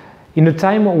 in a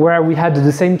time where we had at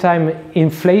the same time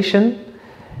inflation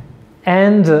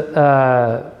and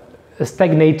a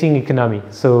stagnating economy.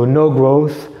 So no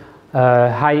growth,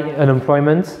 high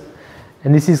unemployment,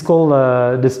 and this is called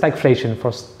the stagflation,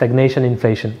 for stagnation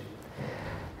inflation.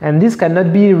 And this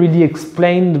cannot be really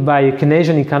explained by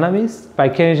Keynesian economists, by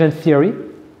Keynesian theory.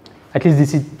 At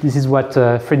least this is what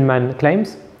Friedman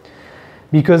claims.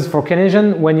 Because for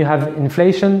Keynesian, when you have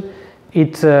inflation,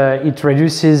 it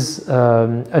reduces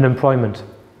unemployment.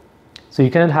 So you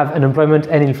cannot have unemployment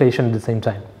and inflation at the same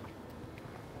time.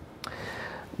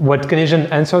 What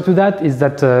Keynesian answer to that is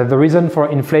that the reason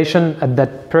for inflation at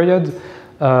that period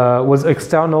was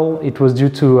external. It was due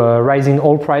to rising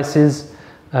oil prices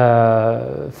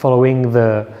following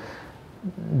the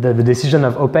decision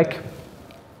of OPEC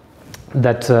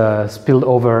that spilled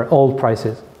over oil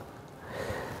prices.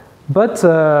 But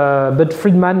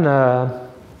Friedman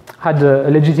had a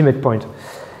legitimate point.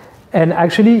 And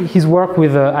actually, his work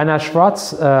with Anna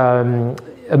Schwartz, A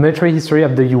Monetary History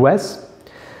of the US,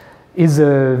 is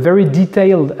a very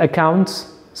detailed account.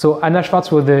 So Anna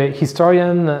Schwartz was a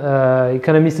historian,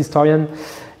 economist historian,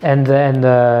 and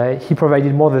he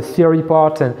provided more the theory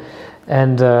part,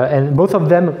 and both of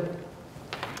them,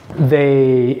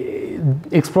 they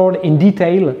explored in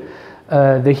detail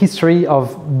the history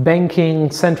of banking,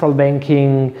 central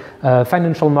banking,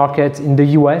 financial markets in the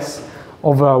US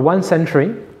over 1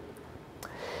 century.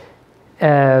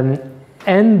 And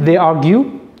they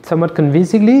argue, somewhat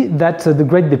convincingly, that the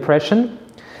Great Depression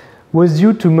was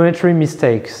due to monetary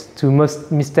mistakes, to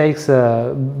mistakes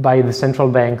by the central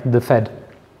bank, the Fed.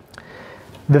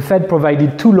 The Fed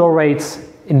provided too low rates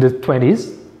in the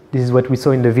 20s. This is what we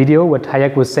saw in the video, what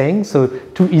Hayek was saying. So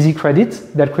too easy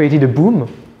credit that created a boom.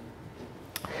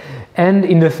 And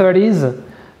in the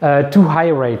 30s, too high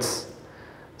rates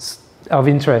of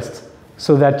interest.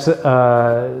 So that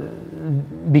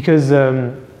because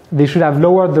they should have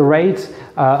lowered the rate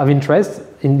of interest.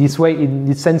 In this way, in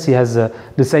this sense, he has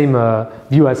the same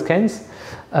view as Keynes,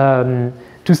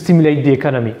 to stimulate the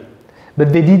economy.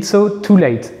 But they did so too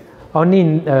late. Only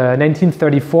in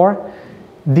 1934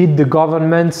 did the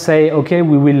government say, okay,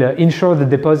 we will insure the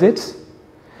deposits.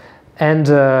 And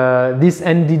this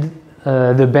ended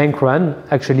the bank run,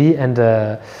 actually, and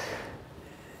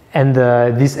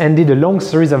this ended a long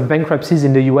series of bankruptcies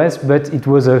in the US, but it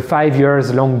was a 5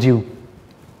 years long due.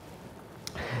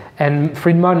 And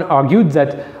Friedman argued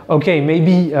that, okay,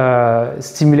 maybe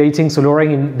stimulating, so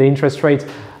lowering the interest rate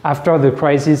after the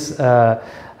crisis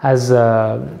has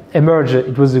emerged,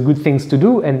 it was a good thing to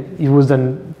do, and it was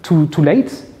done too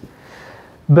late.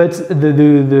 But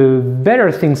the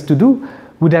better things to do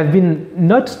would have been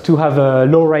not to have a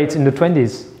low rate in the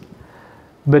 20s,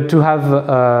 but to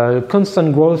have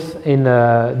constant growth in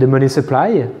the money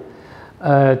supply,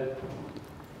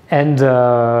 and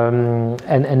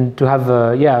to have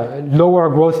lower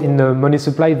growth in the money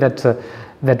supply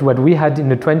that what we had in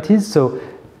the 20s. So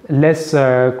less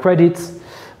credit,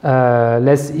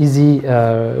 less easy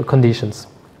conditions.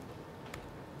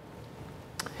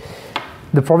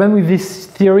 The problem with this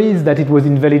theory is that it was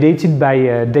invalidated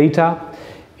by data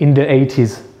in the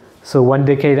 80s, so 1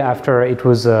 decade after it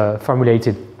was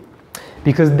formulated.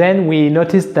 Because then we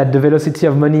noticed that the velocity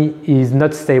of money is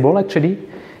not stable, actually.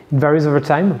 It varies over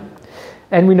time.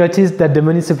 And we noticed that the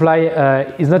money supply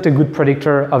is not a good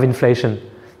predictor of inflation.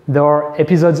 There are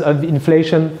episodes of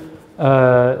inflation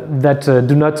that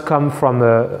do not come from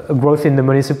a growth in the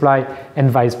money supply and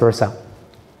vice versa.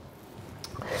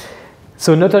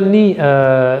 So not only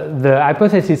the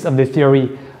hypothesis of the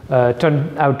theory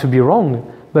turned out to be wrong,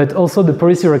 but also the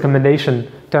policy recommendation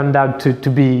turned out to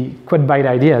be quite bad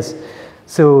ideas.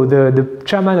 So the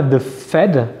chairman of the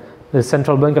Fed, the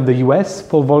central bank of the US,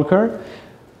 Paul Volcker,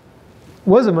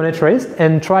 was a monetarist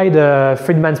and tried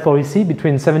Friedman's policy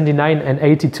between 79 and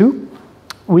 82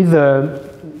 with the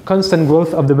constant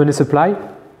growth of the money supply,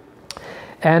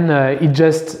 and it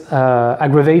just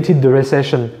aggravated the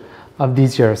recession of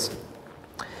these years.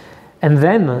 And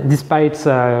then, despite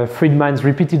Friedman's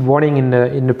repeated warning in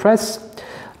the press,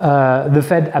 the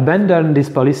Fed abandoned this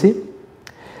policy,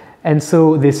 and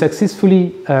so they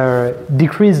successfully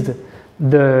decreased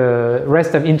the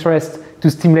rate of interest to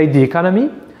stimulate the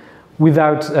economy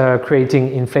without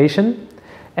creating inflation,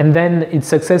 and then it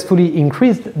successfully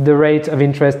increased the rate of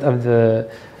interest of the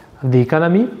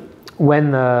economy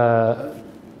when the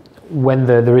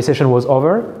recession was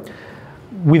over,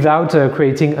 without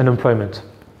creating unemployment.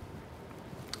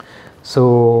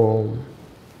 So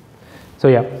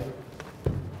yeah.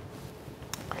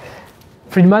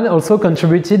 Friedman also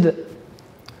contributed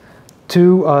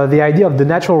to the idea of the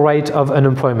natural rate of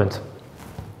unemployment.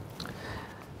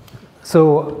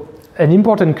 So an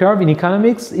important curve in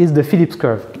economics is the Phillips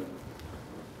curve.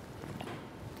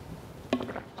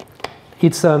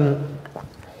 It's an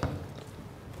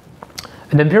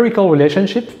empirical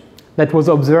relationship that was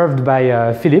observed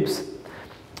by Phillips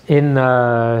in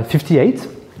 58.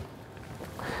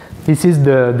 This is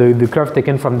the curve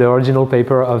taken from the original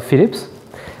paper of Phillips.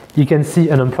 You can see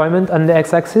unemployment on the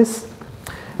x-axis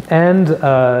and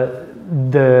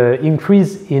the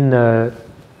increase in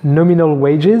nominal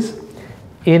wages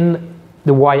in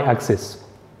the y-axis.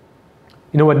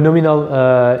 You know what nominal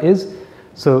is?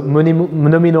 So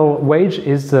nominal wage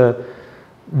is the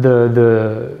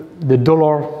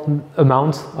dollar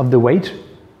amount of the wage,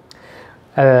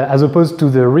 as opposed to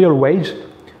the real wage,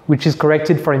 which is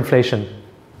corrected for inflation.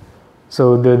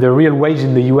 So the real wage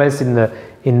in the US in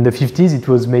the 50s, it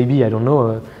was maybe, I don't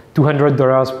know,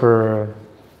 $200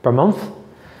 per month.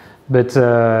 But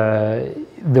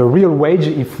the real wage,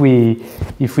 if we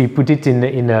put it in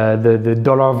the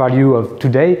dollar value of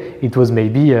today, it was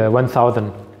maybe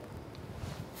 1,000.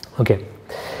 Okay.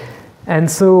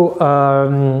 And so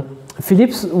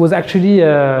Phillips was actually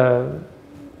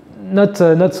not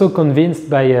so convinced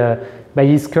by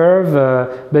his curve,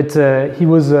 but he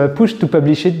was pushed to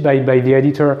publish it by the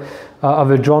editor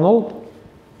of a journal,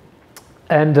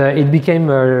 and it became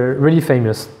really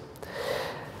famous.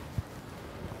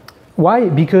 Why?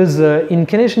 Because in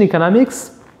Keynesian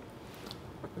economics,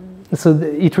 so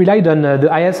it relied on the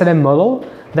ISLM model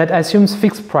that assumes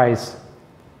fixed price.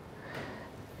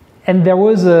 And there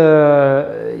was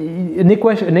an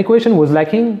equation was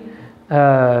lacking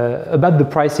about the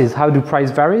prices. How do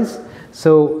price varies?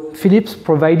 So Phillips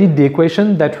provided the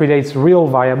equation that relates real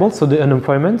variables, so the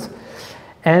unemployment,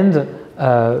 and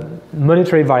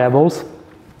monetary variables,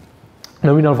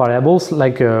 nominal variables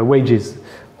like wages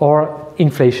or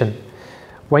inflation.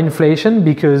 Why inflation?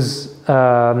 Because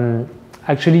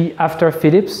actually after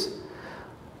Phillips,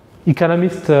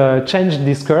 economists changed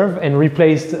this curve and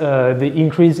replaced the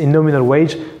increase in nominal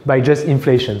wage by just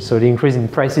inflation, so the increase in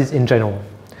prices in general.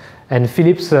 And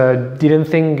Phillips didn't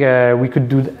think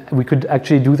we could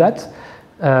actually do that,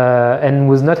 and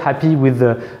was not happy with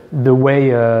the way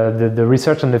the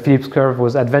research on the Phillips curve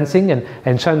was advancing,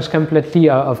 and changed completely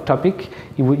of topic.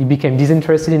 He became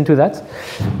disinterested into that.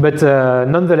 But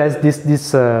nonetheless,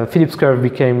 this Phillips curve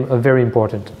became very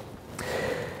important.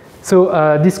 So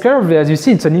this curve, as you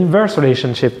see, it's an inverse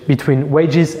relationship between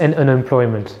wages and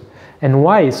unemployment. And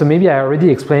why? So maybe I already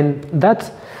explained that,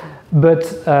 but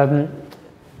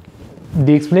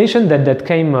the explanation that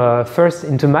came first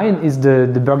into mind is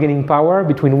the bargaining power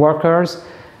between workers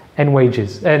and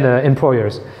wages and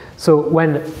employers. So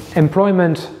when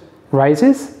employment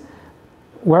rises,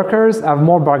 workers have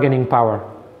more bargaining power,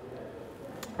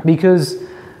 because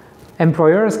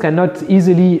employers cannot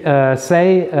easily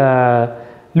say,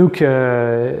 look,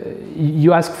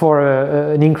 you ask for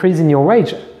an increase in your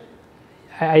wage.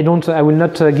 I will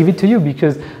not give it to you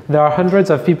because there are hundreds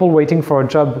of people waiting for a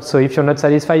job. So if you're not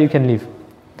satisfied, you can leave.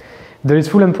 There is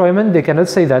full employment. They cannot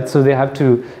say that, so they have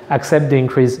to accept the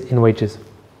increase in wages.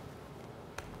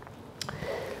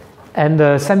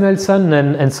 And Samuelson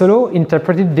and Solo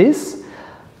interpreted this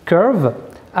curve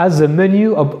as a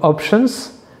menu of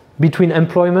options between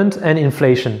employment and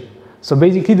inflation. So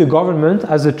basically, the government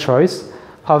has a choice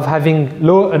of having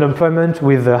low unemployment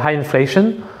with high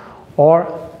inflation, or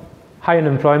high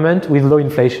unemployment with low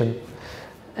inflation.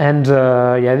 And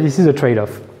yeah, this is a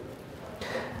trade-off.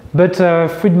 But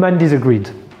Friedman disagreed.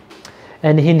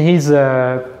 And in his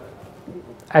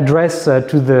address to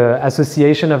the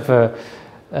Association of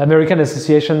American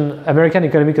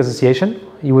Economic Association.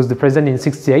 He was the president in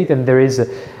 '68, and there is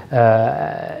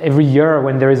every year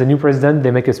when there is a new president,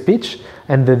 they make a speech,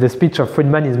 and the speech of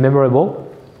Friedman is memorable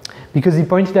because he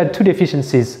pointed out two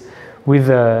deficiencies with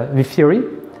the theory.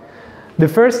 The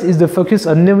first is the focus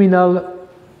on nominal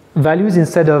values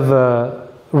instead of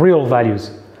real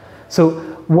values. So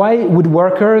why would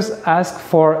workers ask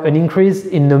for an increase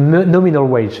in the nominal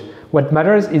wage? What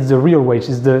matters is the real wage,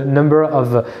 is the number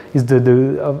of,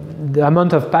 the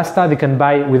amount of pasta they can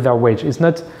buy with their wage. It's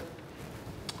not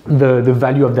the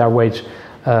value of their wage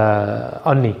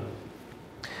only.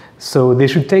 So they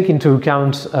should take into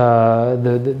account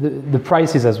the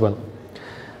prices as well.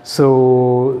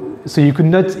 So you could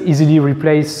not easily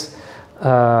replace.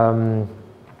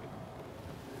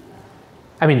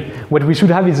 I mean, what we should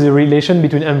have is a relation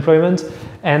between employment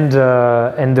and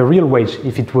the real wage,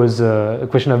 if it was a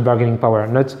question of bargaining power,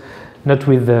 not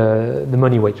with the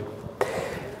money wage.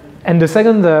 And the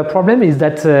second problem is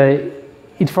that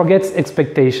it forgets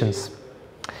expectations.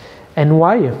 And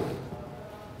why?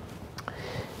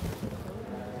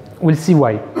 We'll see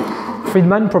why.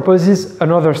 Friedman proposes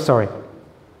another story.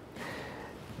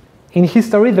 In his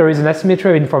story, there is an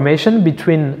asymmetry of information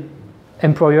between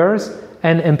employers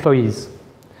and employees.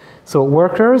 So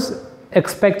workers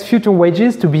expect future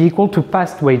wages to be equal to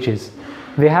past wages.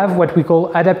 They have what we call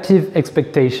adaptive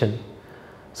expectation.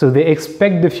 So they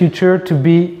expect the future to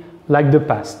be like the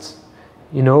past,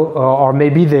 you know, or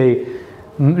maybe they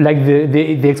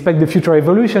expect the future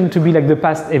evolution to be like the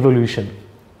past evolution,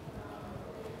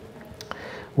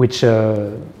 which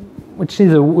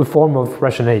is a form of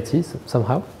rationality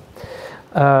somehow.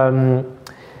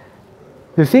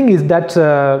 The thing is that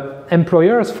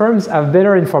employers, firms have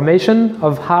better information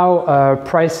of how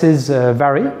prices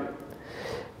vary,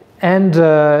 and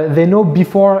they know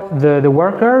before the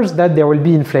workers that there will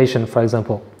be inflation, for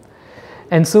example.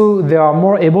 And so they are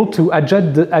more able to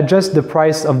adjust the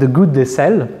price of the good they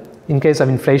sell in case of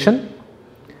inflation.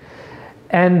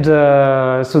 And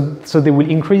so they will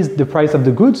increase the price of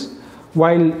the goods,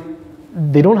 while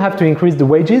they don't have to increase the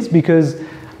wages because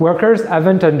workers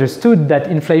haven't understood that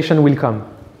inflation will come.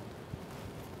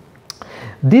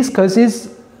 This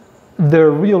causes the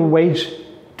real wage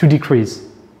to decrease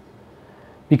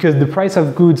because the price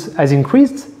of goods has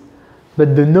increased,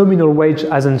 but the nominal wage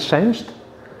hasn't changed.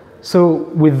 So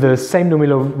with the same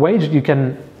nominal wage, you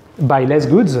can buy less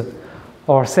goods,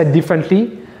 or said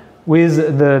differently,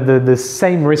 with the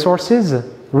same resources,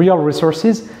 real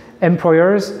resources,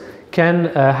 employers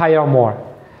can hire more.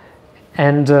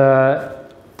 And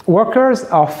workers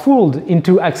are fooled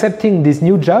into accepting these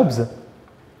new jobs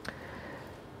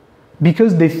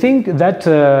because they think that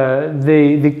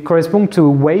they correspond to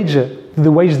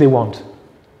the wage they want.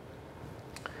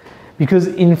 Because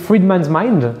in Friedman's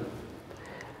mind,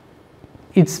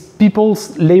 it's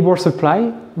people's labor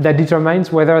supply that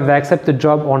determines whether they accept a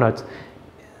job or not.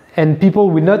 And people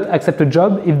will not accept a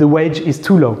job if the wage is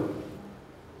too low.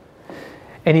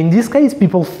 And in this case,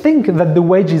 people think that the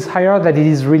wage is higher than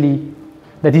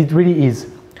it really is.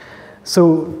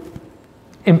 So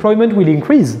employment will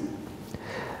increase.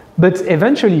 But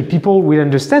eventually, people will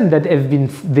understand that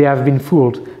they have been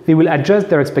fooled. They will adjust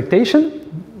their expectation,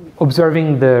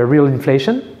 observing the real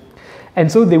inflation, and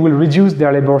so they will reduce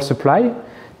their labor supply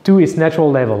to its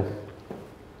natural level.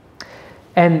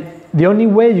 And the only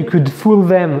way you could fool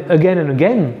them again and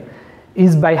again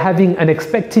is by having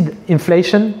unexpected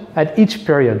inflation at each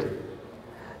period.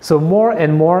 So more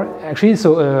and more, actually,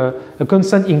 so a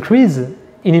constant increase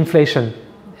in inflation.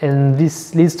 And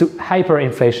this leads to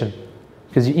hyperinflation,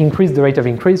 because you increase the rate of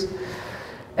increase.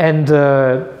 And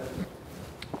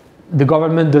the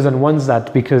government doesn't want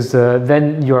that, because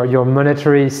then your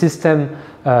monetary system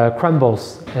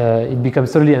crumbles. It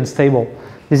becomes totally unstable.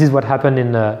 This is what happened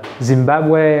in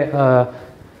Zimbabwe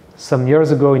some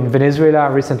years ago, in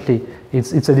Venezuela recently.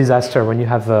 It's a disaster when you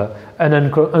have an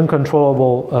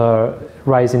uncontrollable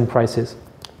rise in prices.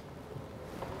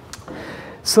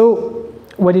 So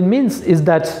what it means is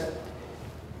that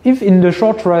if in the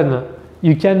short run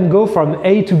you can go from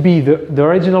A to B, the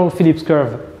original Phillips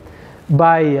curve,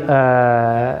 by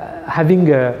having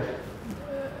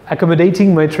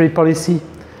accommodating monetary policy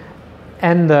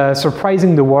and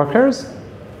surprising the workers,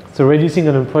 so reducing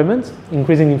unemployment,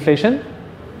 increasing inflation,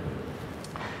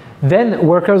 then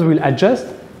workers will adjust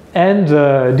and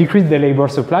decrease the labor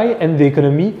supply, and the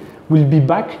economy will be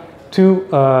back to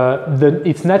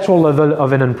its natural level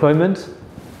of unemployment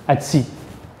at C.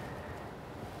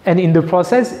 And in the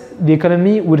process, the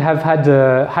economy would have had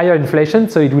higher inflation,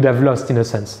 so it would have lost in a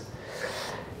sense.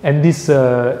 And this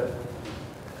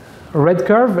red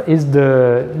curve is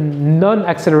the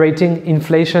non-accelerating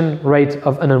inflation rate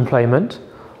of unemployment,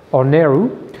 or NERU,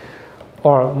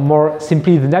 or more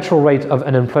simply the natural rate of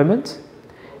unemployment.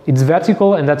 It's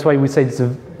vertical, and that's why we say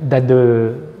that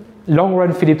the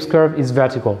long-run Phillips curve is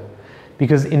vertical.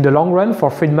 Because in the long run, for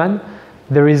Friedman,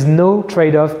 there is no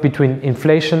trade-off between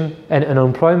inflation and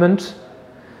unemployment.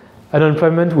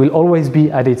 Unemployment will always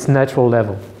be at its natural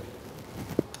level,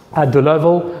 at the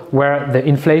level where the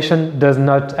inflation does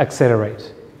not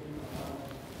accelerate.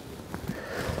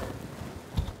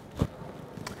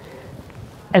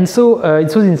 And so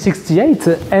it was in '68,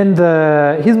 and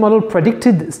his model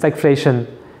predicted stagflation,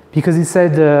 because he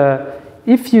said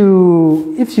if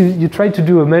you try to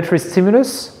do a monetary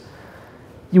stimulus,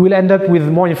 you will end up with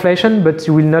more inflation, but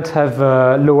you will not have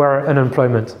lower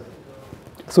unemployment.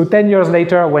 So 10 years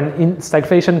later, when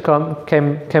stagflation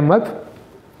came up,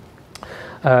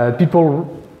 people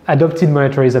adopted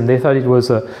monetarism. They thought it was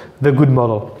the good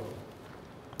model.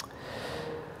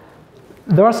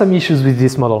 There are some issues with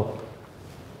this model.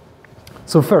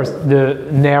 So first, the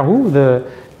NERU, the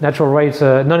natural rate,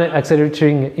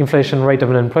 non-accelerating inflation rate of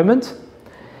unemployment,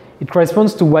 it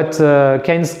corresponds to what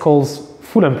Keynes calls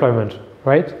full employment,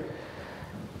 right?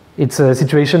 It's a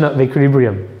situation of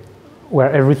equilibrium,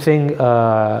 where everything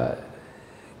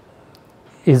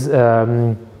is,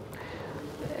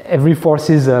 every force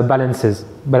is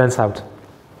balance out.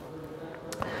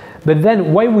 But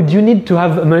then why would you need to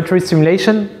have a monetary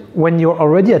stimulation when you're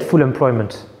already at full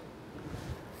employment?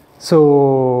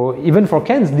 So even for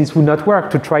Keynes, this would not work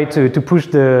to try to push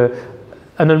the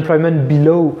unemployment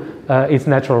below its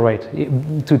natural rate,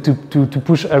 to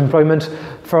push employment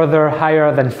further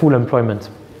higher than full employment.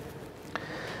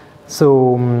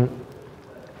 So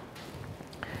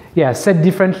yeah, said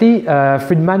differently,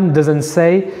 Friedman doesn't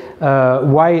say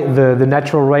why the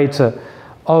natural rate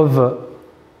of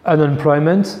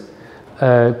unemployment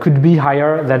could be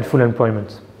higher than full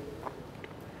employment.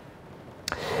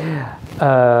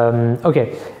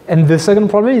 Okay, and the second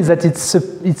problem is that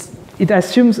it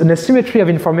assumes an asymmetry of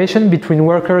information between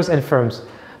workers and firms.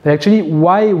 But actually,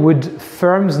 why would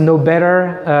firms know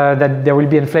better that there will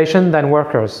be inflation than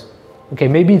workers? Okay,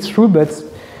 maybe it's true, but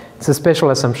it's a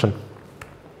special assumption.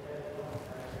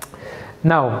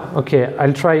 Now, okay,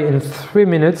 I'll try in 3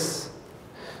 minutes.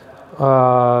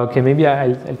 Okay, maybe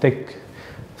I'll take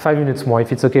 5 minutes more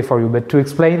if it's okay for you, but to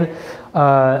explain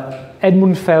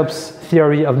Edmund Phelps'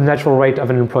 theory of the natural rate of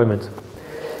unemployment.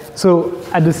 So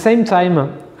at the same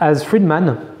time as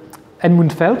Friedman,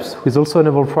 Edmund Phelps, who is also a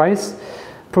Nobel Prize,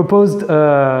 proposed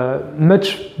a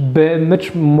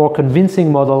much more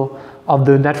convincing model of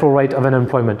the natural rate of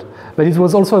unemployment. But it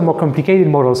was also a more complicated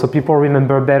model, so people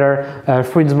remember better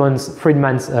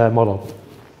Friedman's model.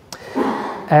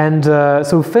 And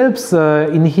so Phillips,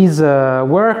 in his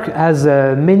work, has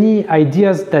many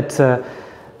ideas that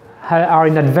are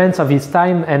in advance of his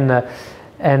time and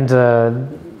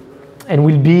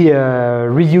will be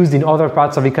reused in other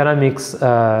parts of economics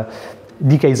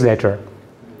decades later.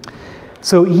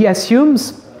 So he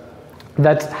assumes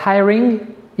that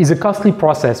hiring is a costly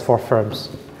process for firms.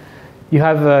 You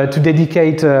have to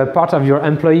dedicate part of your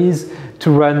employees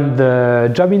to run the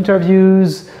job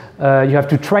interviews, you have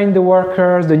to train the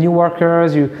workers, the new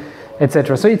workers,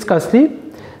 etc. So it's costly.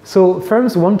 So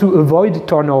firms want to avoid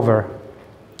turnover.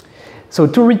 So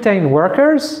to retain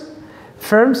workers,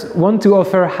 firms want to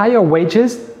offer higher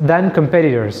wages than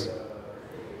competitors,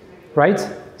 right?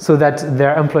 So that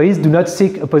their employees do not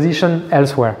seek a position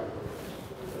elsewhere.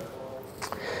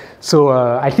 So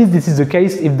at least this is the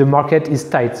case if the market is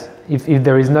tight. If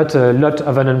there is not a lot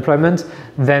of unemployment,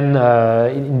 then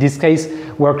in this case,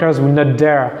 workers will not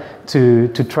dare to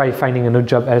try finding a new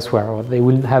job elsewhere, or they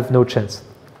will have no chance.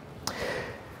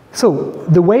 So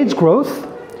the wage growth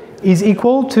is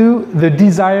equal to the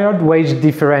desired wage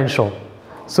differential.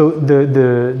 So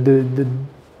the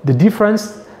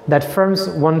difference that firms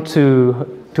want to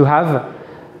have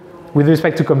with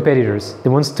respect to competitors. They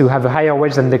want to have a higher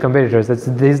wage than the competitors. That's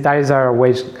this desired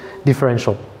wage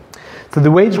differential. So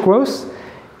the wage growth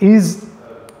is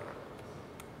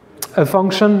a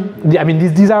function,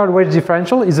 this desired wage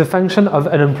differential is a function of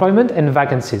unemployment and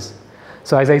vacancies.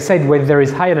 So as I said, when there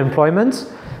is high unemployment,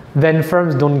 then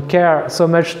firms don't care so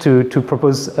much to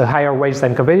propose a higher wage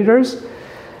than competitors.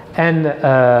 And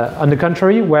on the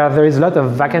contrary, where there is a lot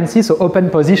of vacancies, so open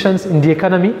positions in the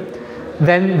economy,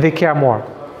 then they care more.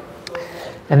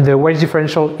 And the wage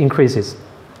differential increases.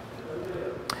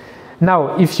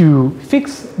 Now, if you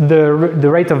fix the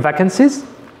rate of vacancies,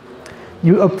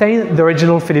 you obtain the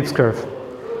original Phillips curve.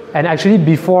 And actually,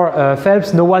 before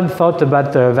Phelps, no one thought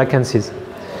about vacancies.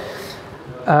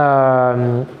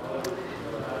 Now,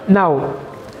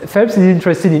 Phillips is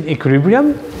interested in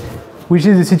equilibrium, which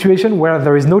is a situation where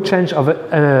there is no change of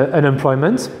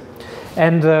unemployment.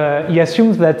 And he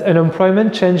assumes that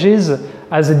unemployment changes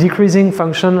as a decreasing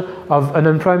function of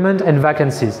unemployment and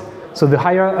vacancies. So the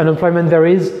higher unemployment there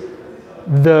is,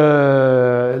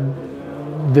 the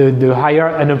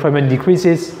higher unemployment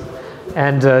decreases,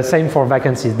 and same for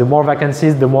vacancies. The more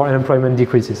vacancies, the more unemployment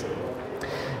decreases.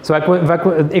 So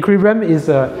equilibrium is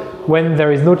when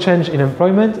there is no change in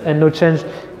employment and no change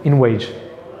in wage.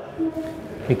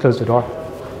 Let me close the door.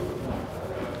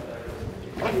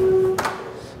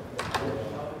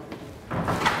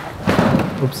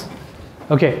 Oops.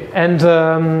 Okay, and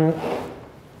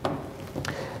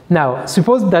now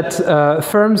suppose that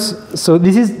firms. So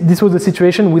this was the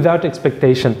situation without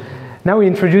expectation. Now he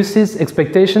introduces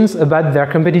expectations about their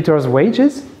competitors'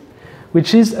 wages,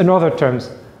 which is another terms.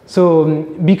 So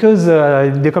because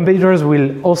the competitors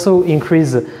will also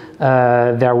increase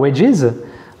their wages,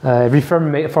 every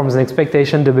firm forms an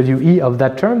expectation WE of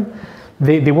that term.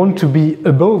 They want to be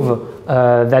above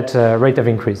that rate of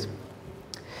increase.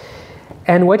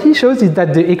 And what he shows is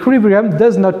that the equilibrium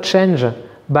does not change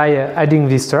by adding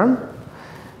this term.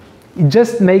 It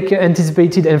just makes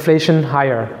anticipated inflation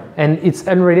higher. And it's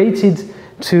unrelated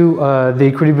to the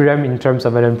equilibrium in terms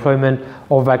of unemployment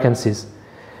or vacancies.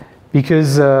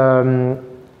 Because, as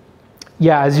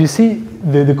you see,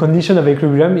 the condition of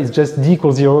equilibrium is just D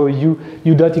equals 0,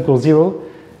 U dot equals 0.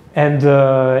 And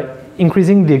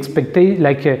increasing the expectation,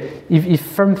 like if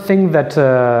firms think that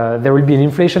there will be an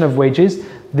inflation of wages,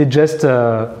 they just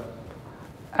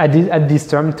add this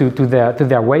term to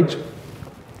their wage.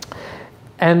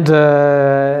 And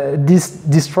this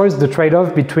destroys the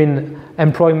trade-off between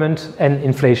employment and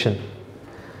inflation.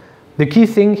 The key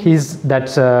thing is that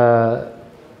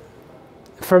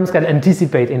firms can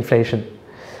anticipate inflation,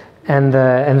 and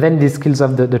then this kills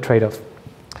off the trade-off.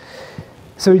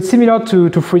 So it's similar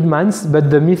to Friedman's, but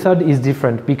the method is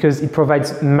different because it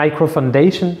provides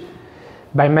micro-foundation.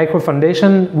 By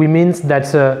micro-foundation, we mean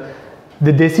that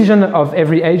the decision of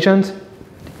every agent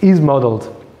is modeled.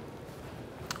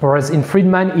 Whereas in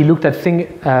Friedman, he looked at things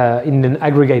in an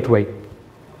aggregate way.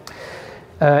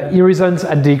 He reasons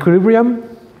at the equilibrium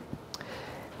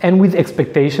and with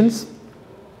expectations.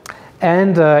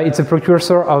 And it's a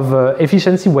precursor of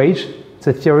efficiency wage. It's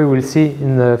a theory we'll see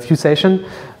in a few sessions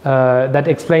that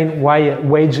explain why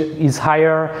wage is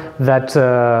higher than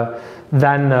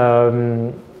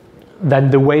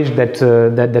the wage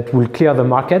that will clear the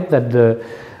market, that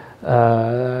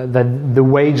the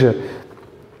wage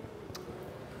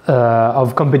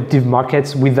of competitive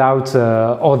markets without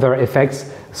other effects,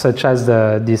 such as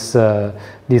this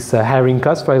hiring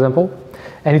cost, for example.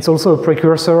 And it's also a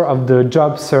precursor of the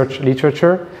job search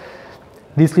literature.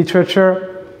 This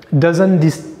literature doesn't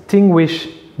distinguish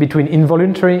between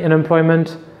involuntary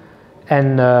unemployment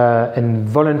and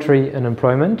voluntary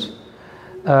unemployment,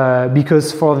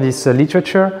 because for this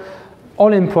literature,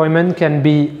 all employment can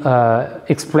be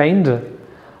explained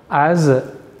as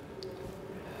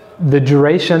the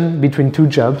duration between two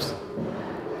jobs,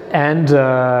 and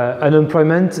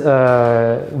unemployment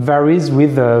varies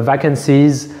with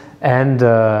vacancies and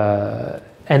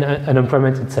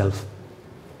unemployment itself.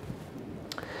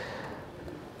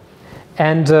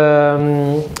 And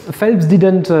Phillips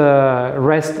didn't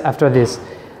rest after this.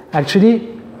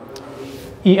 Actually,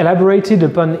 he elaborated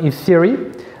upon his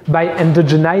theory by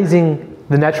endogenizing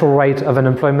the natural rate of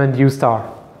unemployment U star.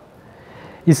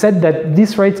 He said that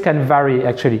these rates can vary,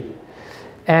 actually.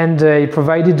 And he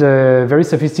provided a very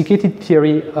sophisticated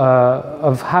theory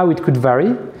of how it could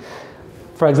vary.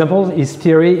 For example, his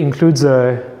theory includes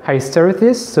a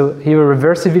hysteresis, so here a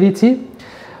reversibility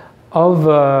of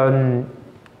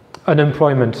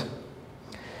unemployment.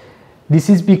 This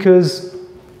is because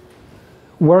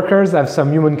workers have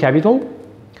some human capital.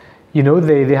 You know,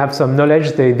 they have some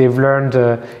knowledge they've learned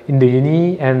in the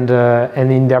uni and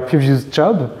in their previous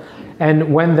job.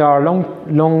 And when they are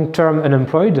long-term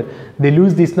unemployed, they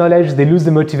lose this knowledge, they lose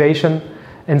the motivation,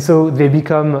 and so they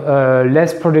become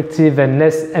less productive and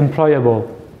less employable.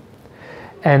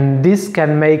 And this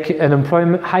can make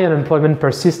high unemployment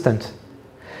persistent.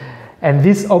 And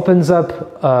this opens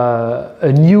up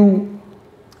a new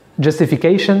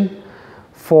justification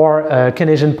for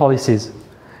Keynesian policies.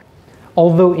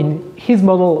 Although in his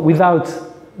model, without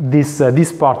this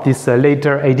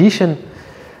later addition,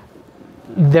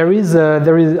 there is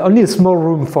only a small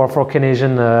room for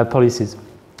Keynesian policies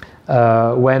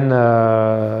when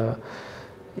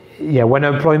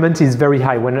employment is very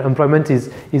high. When employment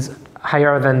is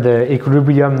higher than the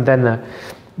equilibrium, then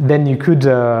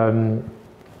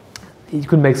it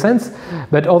could make sense.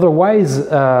 But otherwise,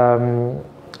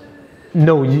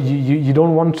 no, you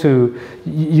don't want to,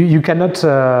 you cannot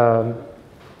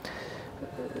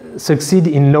succeed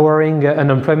in lowering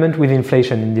unemployment with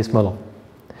inflation in this model.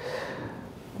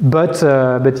 But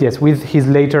yes, with his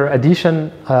later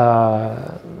addition,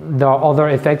 there are other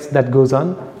effects that goes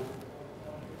on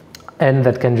and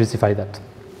that can justify that.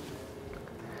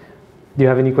 Do you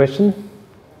have any question?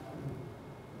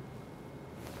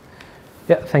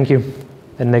 Yeah, thank you.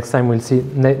 And next time we'll see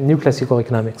new classical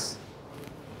economics.